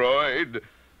destroyed?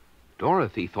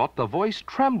 Dorothy thought the voice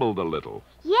trembled a little.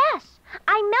 Yes,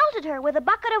 I melted her with a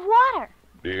bucket of water.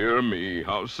 Dear me,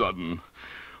 how sudden.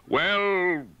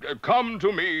 Well, come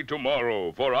to me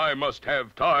tomorrow, for I must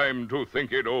have time to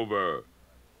think it over.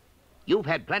 You've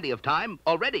had plenty of time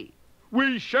already.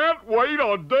 We shan't wait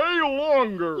a day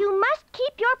longer. You must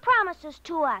keep your promises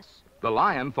to us. The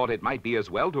lion thought it might be as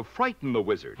well to frighten the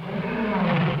wizard.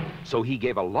 So he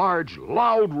gave a large,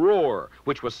 loud roar,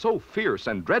 which was so fierce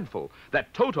and dreadful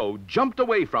that Toto jumped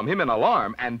away from him in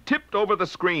alarm and tipped over the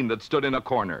screen that stood in a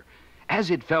corner. As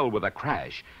it fell with a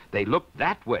crash, they looked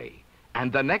that way,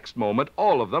 and the next moment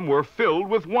all of them were filled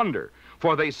with wonder,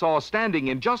 for they saw standing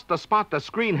in just the spot the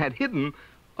screen had hidden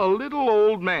a little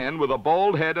old man with a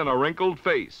bald head and a wrinkled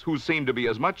face, who seemed to be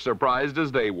as much surprised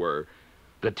as they were.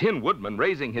 The Tin Woodman,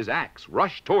 raising his axe,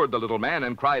 rushed toward the little man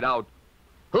and cried out,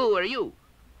 Who are you?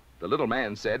 The little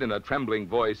man said in a trembling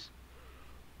voice,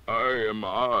 I am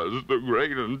Oz, the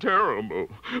great and terrible.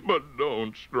 But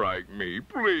don't strike me,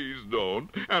 please don't,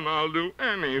 and I'll do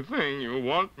anything you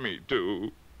want me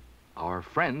to. Our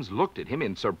friends looked at him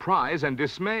in surprise and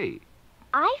dismay.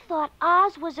 I thought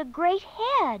Oz was a great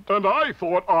head. And I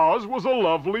thought Oz was a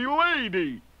lovely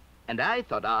lady. And I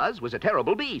thought Oz was a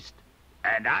terrible beast.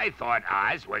 And I thought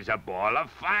Oz was a ball of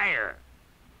fire.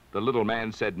 The little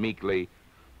man said meekly,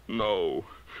 No,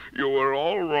 you were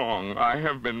all wrong. I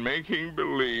have been making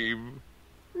believe.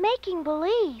 Making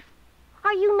believe?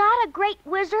 Are you not a great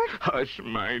wizard? Hush,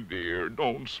 my dear.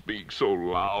 Don't speak so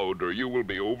loud, or you will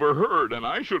be overheard, and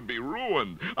I should be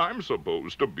ruined. I'm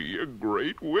supposed to be a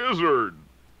great wizard.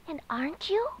 And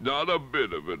aren't you? Not a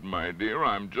bit of it, my dear.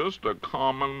 I'm just a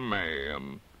common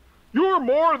man. You're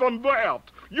more than that.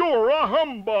 You're a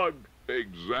humbug.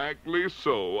 Exactly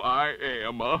so. I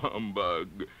am a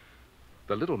humbug.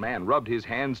 The little man rubbed his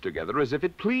hands together as if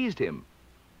it pleased him.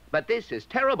 But this is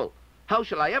terrible. How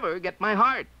shall I ever get my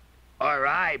heart? Or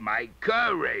I my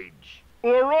courage.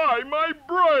 Or I my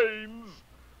brains.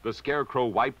 The Scarecrow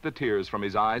wiped the tears from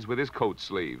his eyes with his coat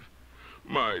sleeve.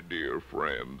 My dear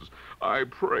friends, I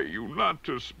pray you not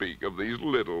to speak of these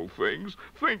little things.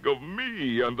 Think of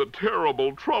me and the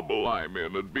terrible trouble I'm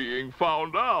in at being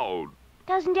found out.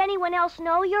 Doesn't anyone else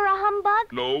know you're a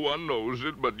humbug? No one knows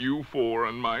it but you four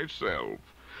and myself.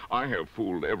 I have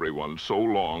fooled everyone so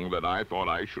long that I thought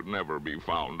I should never be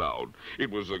found out. It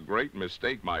was a great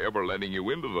mistake my ever letting you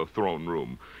into the throne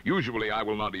room. Usually I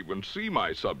will not even see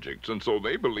my subjects, and so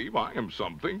they believe I am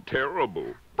something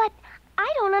terrible. But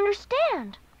I don't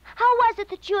understand. How was it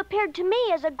that you appeared to me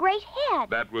as a great head?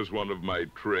 That was one of my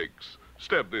tricks.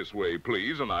 Step this way,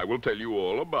 please, and I will tell you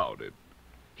all about it.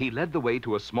 He led the way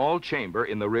to a small chamber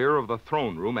in the rear of the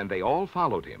throne room, and they all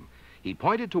followed him. He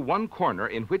pointed to one corner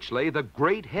in which lay the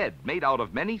great head made out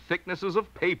of many thicknesses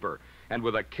of paper and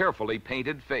with a carefully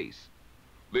painted face.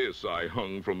 This I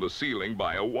hung from the ceiling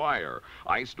by a wire.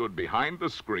 I stood behind the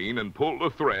screen and pulled a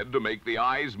thread to make the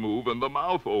eyes move and the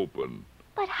mouth open.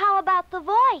 But how about the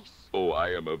voice? Oh, I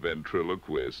am a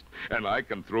ventriloquist, and I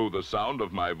can throw the sound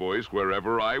of my voice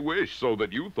wherever I wish so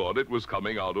that you thought it was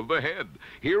coming out of the head.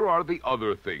 Here are the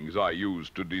other things I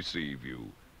used to deceive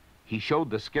you. He showed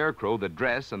the Scarecrow the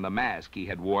dress and the mask he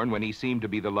had worn when he seemed to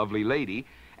be the lovely lady,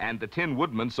 and the Tin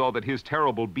Woodman saw that his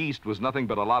terrible beast was nothing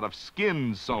but a lot of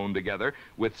skins sewn together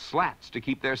with slats to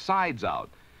keep their sides out.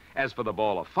 As for the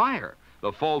ball of fire,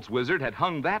 the false wizard had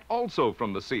hung that also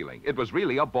from the ceiling. It was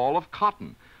really a ball of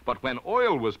cotton, but when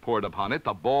oil was poured upon it,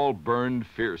 the ball burned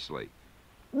fiercely.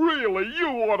 Really, you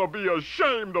ought to be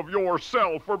ashamed of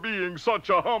yourself for being such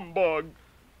a humbug.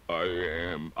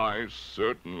 I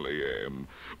certainly am.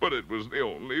 But it was the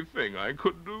only thing I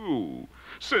could do.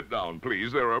 Sit down,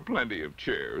 please. There are plenty of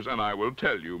chairs, and I will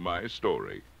tell you my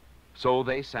story. So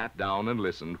they sat down and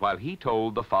listened while he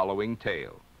told the following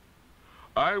tale.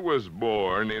 I was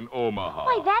born in Omaha.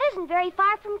 Why, that isn't very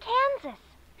far from Kansas.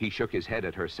 He shook his head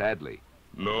at her sadly.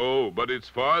 No, but it's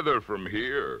farther from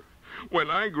here. When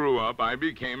I grew up, I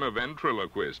became a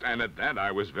ventriloquist, and at that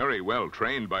I was very well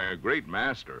trained by a great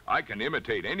master. I can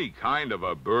imitate any kind of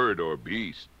a bird or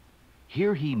beast.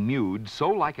 Here he mewed so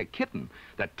like a kitten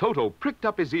that Toto pricked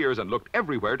up his ears and looked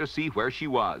everywhere to see where she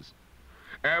was.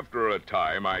 After a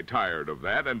time, I tired of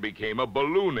that and became a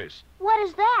balloonist. What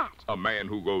is that? A man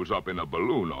who goes up in a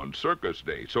balloon on circus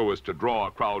day so as to draw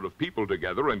a crowd of people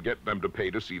together and get them to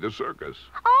pay to see the circus.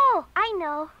 Oh, I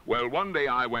know. Well, one day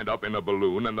I went up in a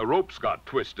balloon and the ropes got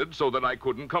twisted so that I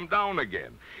couldn't come down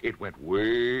again. It went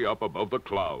way up above the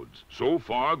clouds, so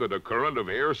far that a current of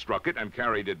air struck it and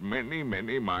carried it many,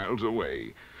 many miles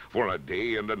away. For a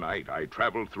day and a night I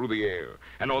traveled through the air,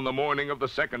 and on the morning of the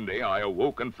second day I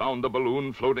awoke and found the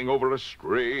balloon floating over a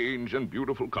strange and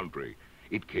beautiful country.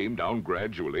 It came down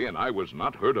gradually, and I was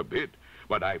not hurt a bit,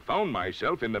 but I found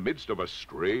myself in the midst of a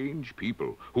strange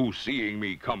people who, seeing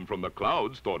me come from the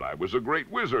clouds, thought I was a great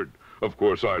wizard. Of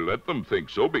course, I let them think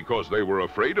so because they were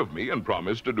afraid of me and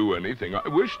promised to do anything I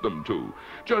wished them to.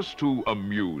 Just to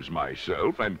amuse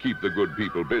myself and keep the good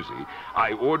people busy,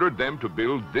 I ordered them to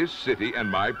build this city and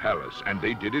my palace, and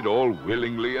they did it all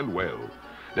willingly and well.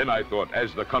 Then I thought,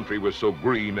 as the country was so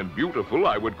green and beautiful,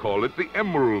 I would call it the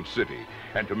Emerald City.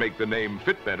 And to make the name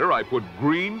fit better, I put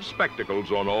green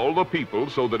spectacles on all the people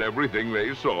so that everything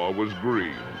they saw was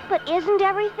green. But isn't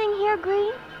everything here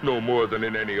green? No more than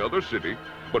in any other city.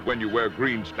 But when you wear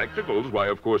green spectacles, why,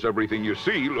 of course, everything you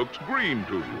see looks green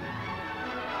to you.